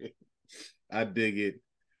 I dig it.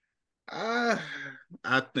 I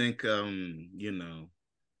think I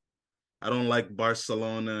don't like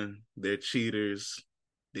Barcelona. They're cheaters.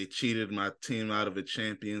 They cheated my team out of a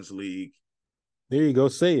Champions League. There you go.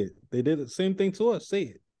 Say it. They did the same thing to us. Say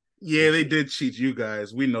it. Yeah, they did cheat you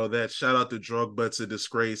guys. We know that. Shout out to Drogba. It's a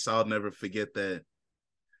disgrace. I'll never forget that.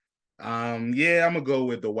 Yeah, I'm gonna go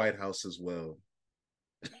with the White House as well.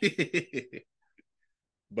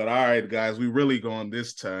 But all right, guys, we really going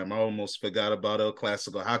this time. I almost forgot about El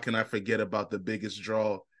Clasico. How can I forget about the biggest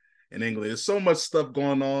draw in England? There's so much stuff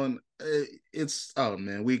going on. It's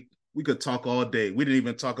man, we could talk all day. We didn't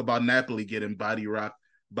even talk about Napoli getting body rocked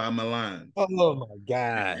by Milan. Oh my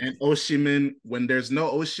God. And Osimhen, when there's no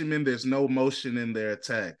Osimhen, there's no motion in their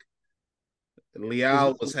attack.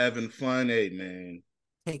 Leal was having fun. Hey, man.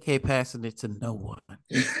 KK passing it to no one.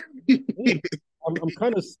 I'm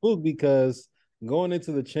kind of spooked because going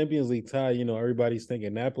into the Champions League tie, everybody's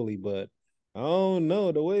thinking Napoli, but I don't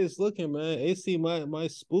know the way it's looking, man. AC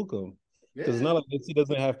might spook them because it's not like AC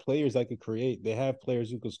doesn't have players that could create. They have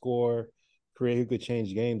players who could score, create, who could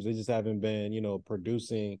change games. They just haven't been,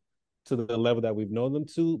 producing to the level that we've known them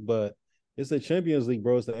to. But it's the Champions League,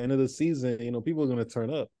 bro. It's the end of the season. People are going to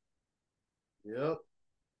turn up. Yep.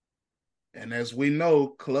 And as we know,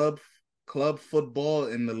 club football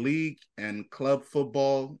in the league and club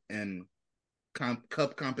football and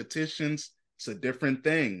cup competitions, it's a different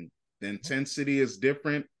thing. The intensity is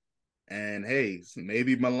different. And hey,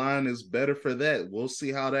 maybe Milan is better for that. We'll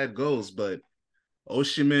see how that goes. But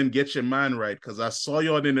Osimhen, get your mind right, because I saw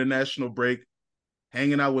you on international break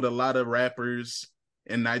hanging out with a lot of rappers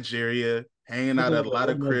in Nigeria, hanging out at a lot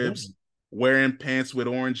of cribs, wearing pants with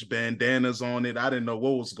orange bandanas on it. I didn't know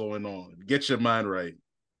what was going on. Get your mind right.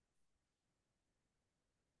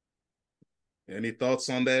 Any thoughts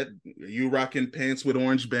on that? Are you rocking pants with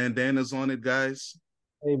orange bandanas on it, guys?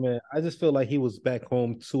 Hey, man, I just feel like he was back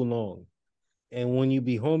home too long. And when you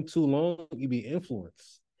be home too long, you be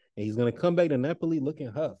influenced. And he's gonna come back to Napoli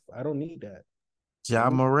looking huff. I don't need that. Ja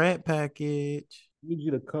Morant package. I need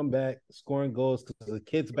you to come back scoring goals because the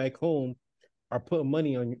kids back home are putting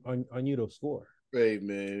money on you to score. Hey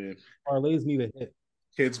man, Parlays need a hit.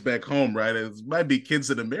 kids back home, right? It might be kids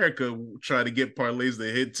in America trying to get parlays to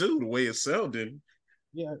hit too. The way it's sounding.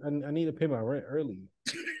 Yeah, I need to pay my rent early.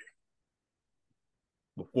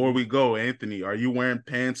 Before we go, Anthony, are you wearing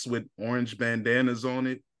pants with orange bandanas on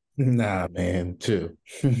it? Nah, man, chill.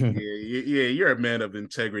 Yeah, you're a man of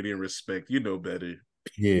integrity and respect. You know better.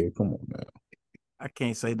 Yeah, come on, man. I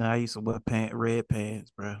can't say no. I used to wear red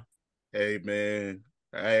pants, bro. Hey man,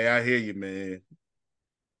 I hear you, man.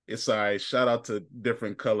 It's all right. Shout out to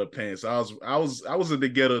different color pants. I was in the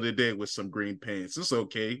ghetto today with some green pants. It's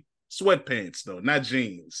okay. Sweatpants though, not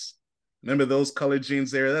jeans. Remember those colored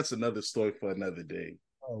jeans there? That's another story for another day.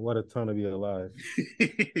 Oh, what a time to be alive.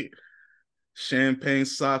 Champagne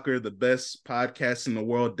Soccer, the best podcast in the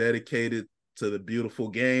world dedicated to the beautiful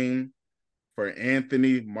game. For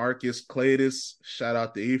Anthony, Marcus, Cletus, shout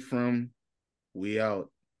out to Ephraim. We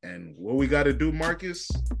out. And what we got to do, Marcus?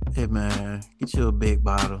 Hey, man, get you a big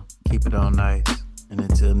bottle. Keep it on nice. And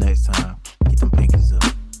until